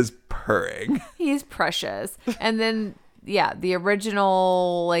 And he is purring. He's precious. And then, yeah, the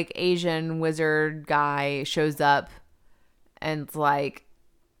original, like, Asian wizard guy shows up and it's like,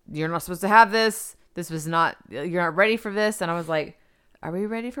 you're not supposed to have this. You're not ready for this. And I was like, are we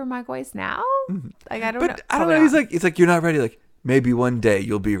ready for my voice now? Like, I don't know. But I don't know. He's like, you're not ready. Like, maybe one day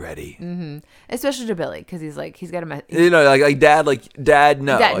you'll be ready. Mm-hmm. Especially to Billy, because he's got a like dad,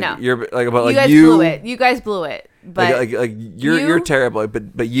 no. Dad, like, no. You're like, but you like guys blew it. You guys blew it. But like you're terrible.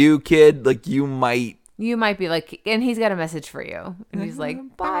 But you, kid, like you might be like, and he's got a message for you, and he's like,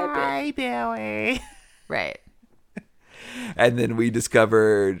 bye, Billy. Right. And then we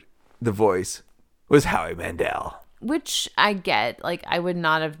discovered the voice was Howie Mandel. Which I get. Like, I would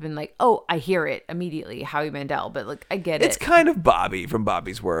not have been like, oh, I hear it immediately, Howie Mandel. But, like, I get it. It's kind of Bobby from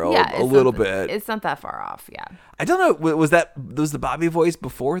Bobby's World. Yeah, a little bit. It's not that far off, yeah. I don't know. Was the Bobby voice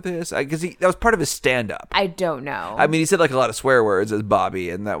before this? Because that was part of his stand-up. I don't know. I mean, he said, like, a lot of swear words as Bobby,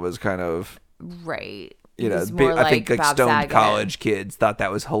 and that was kind of... Right. You know, I think, like, stoned college kids thought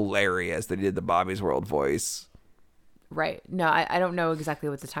that was hilarious that he did the Bobby's World voice. Right. No, I don't know exactly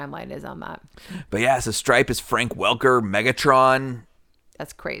what the timeline is on that. But yeah, so Stripe is Frank Welker, Megatron.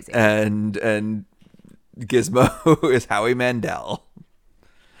 That's crazy. And Gizmo is Howie Mandel.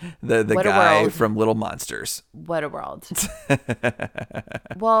 The guy from Little Monsters. What a world.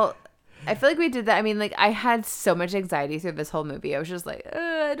 Well, I feel like we did that. I mean, like, I had so much anxiety through this whole movie. I was just like,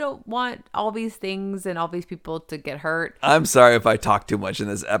 I don't want all these things and all these people to get hurt. I'm sorry if I talk too much in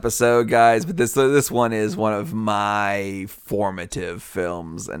this episode, guys, but this one is one of my formative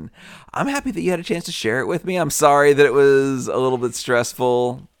films, and I'm happy that you had a chance to share it with me. I'm sorry that it was a little bit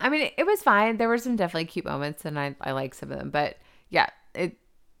stressful. I mean, it was fine. There were some definitely cute moments, and I like some of them. But, yeah,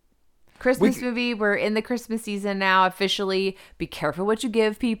 Christmas movie. We're in the Christmas season now officially. Be careful what you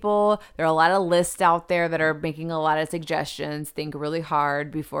give people. There are a lot of lists out there that are making a lot of suggestions. Think really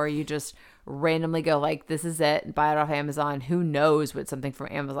hard before you just randomly go like, this is it, and buy it off Amazon. Who knows what something from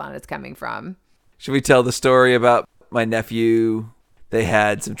Amazon is coming from? Should we tell the story about my nephew? They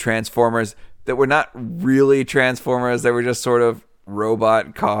had some Transformers that were not really Transformers. They were just sort of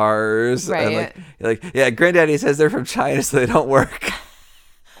robot cars. Right. And like, yeah, Granddaddy says they're from China, so they don't work.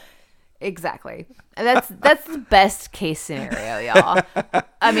 Exactly. That's the best case scenario, y'all.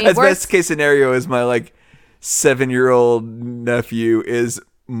 I mean, best case scenario is my 7-year-old nephew is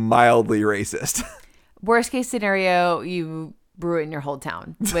mildly racist. Worst case scenario, you ruin your whole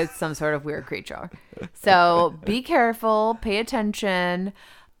town with some sort of weird creature. So be careful, pay attention,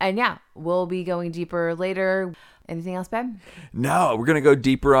 and yeah, we'll be going deeper later. Anything else, babe? No, we're going to go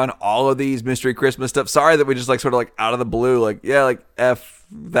deeper on all of these mystery Christmas stuff. Sorry that we just sort of out of the blue, F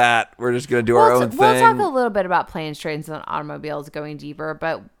that. We're just going to do our own thing. We'll talk a little bit about planes, trains, and automobiles going deeper,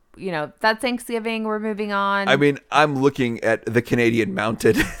 but, that's Thanksgiving. We're moving on. I mean, I'm looking at the Canadian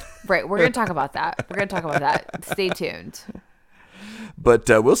Mounted. Right. We're going to talk about that. Stay tuned. But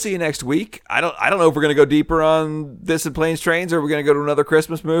we'll see you next week. I don't know if we're going to go deeper on this and Planes, Trains, or we're going to go to another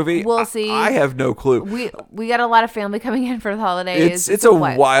Christmas movie. We'll see. I have no clue. We got a lot of family coming in for the holidays. It's a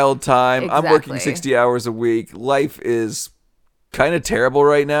wild time. Exactly. I'm working 60 hours a week. Life is kind of terrible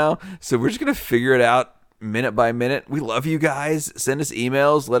right now. So we're just going to figure it out minute by minute. We love you guys. Send us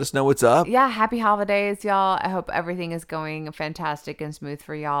emails. Let us know what's up. Yeah, happy holidays, y'all. I hope everything is going fantastic and smooth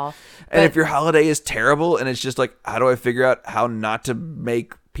for y'all. And if your holiday is terrible and it's just how do I figure out how not to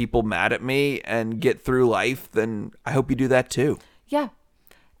make people mad at me and get through life, then I hope you do that too. Yeah.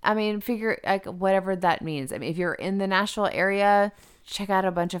 I mean, figure whatever that means. I mean, if you're in the Nashville area, check out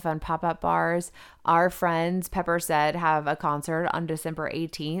a bunch of fun pop-up bars. Our friends, Pepper Said, have a concert on December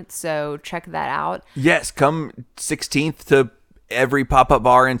 18th, so check that out. Yes, come 16th to every pop-up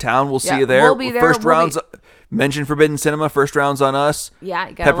bar in town. We'll see you there. We'll be there. First round's mention Forbidden Cinema. First round's on us. Yeah,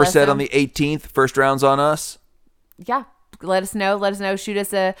 you gotta Pepper Said on the 18th. First round's on us. Yeah. Let us know. Shoot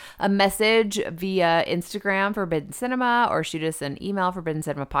us a message via Instagram, Forbidden Cinema, or shoot us an email,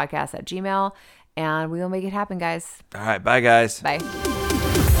 forbiddencinema.podcast@gmail.com. And we will make it happen, guys. All right. Bye, guys. Bye.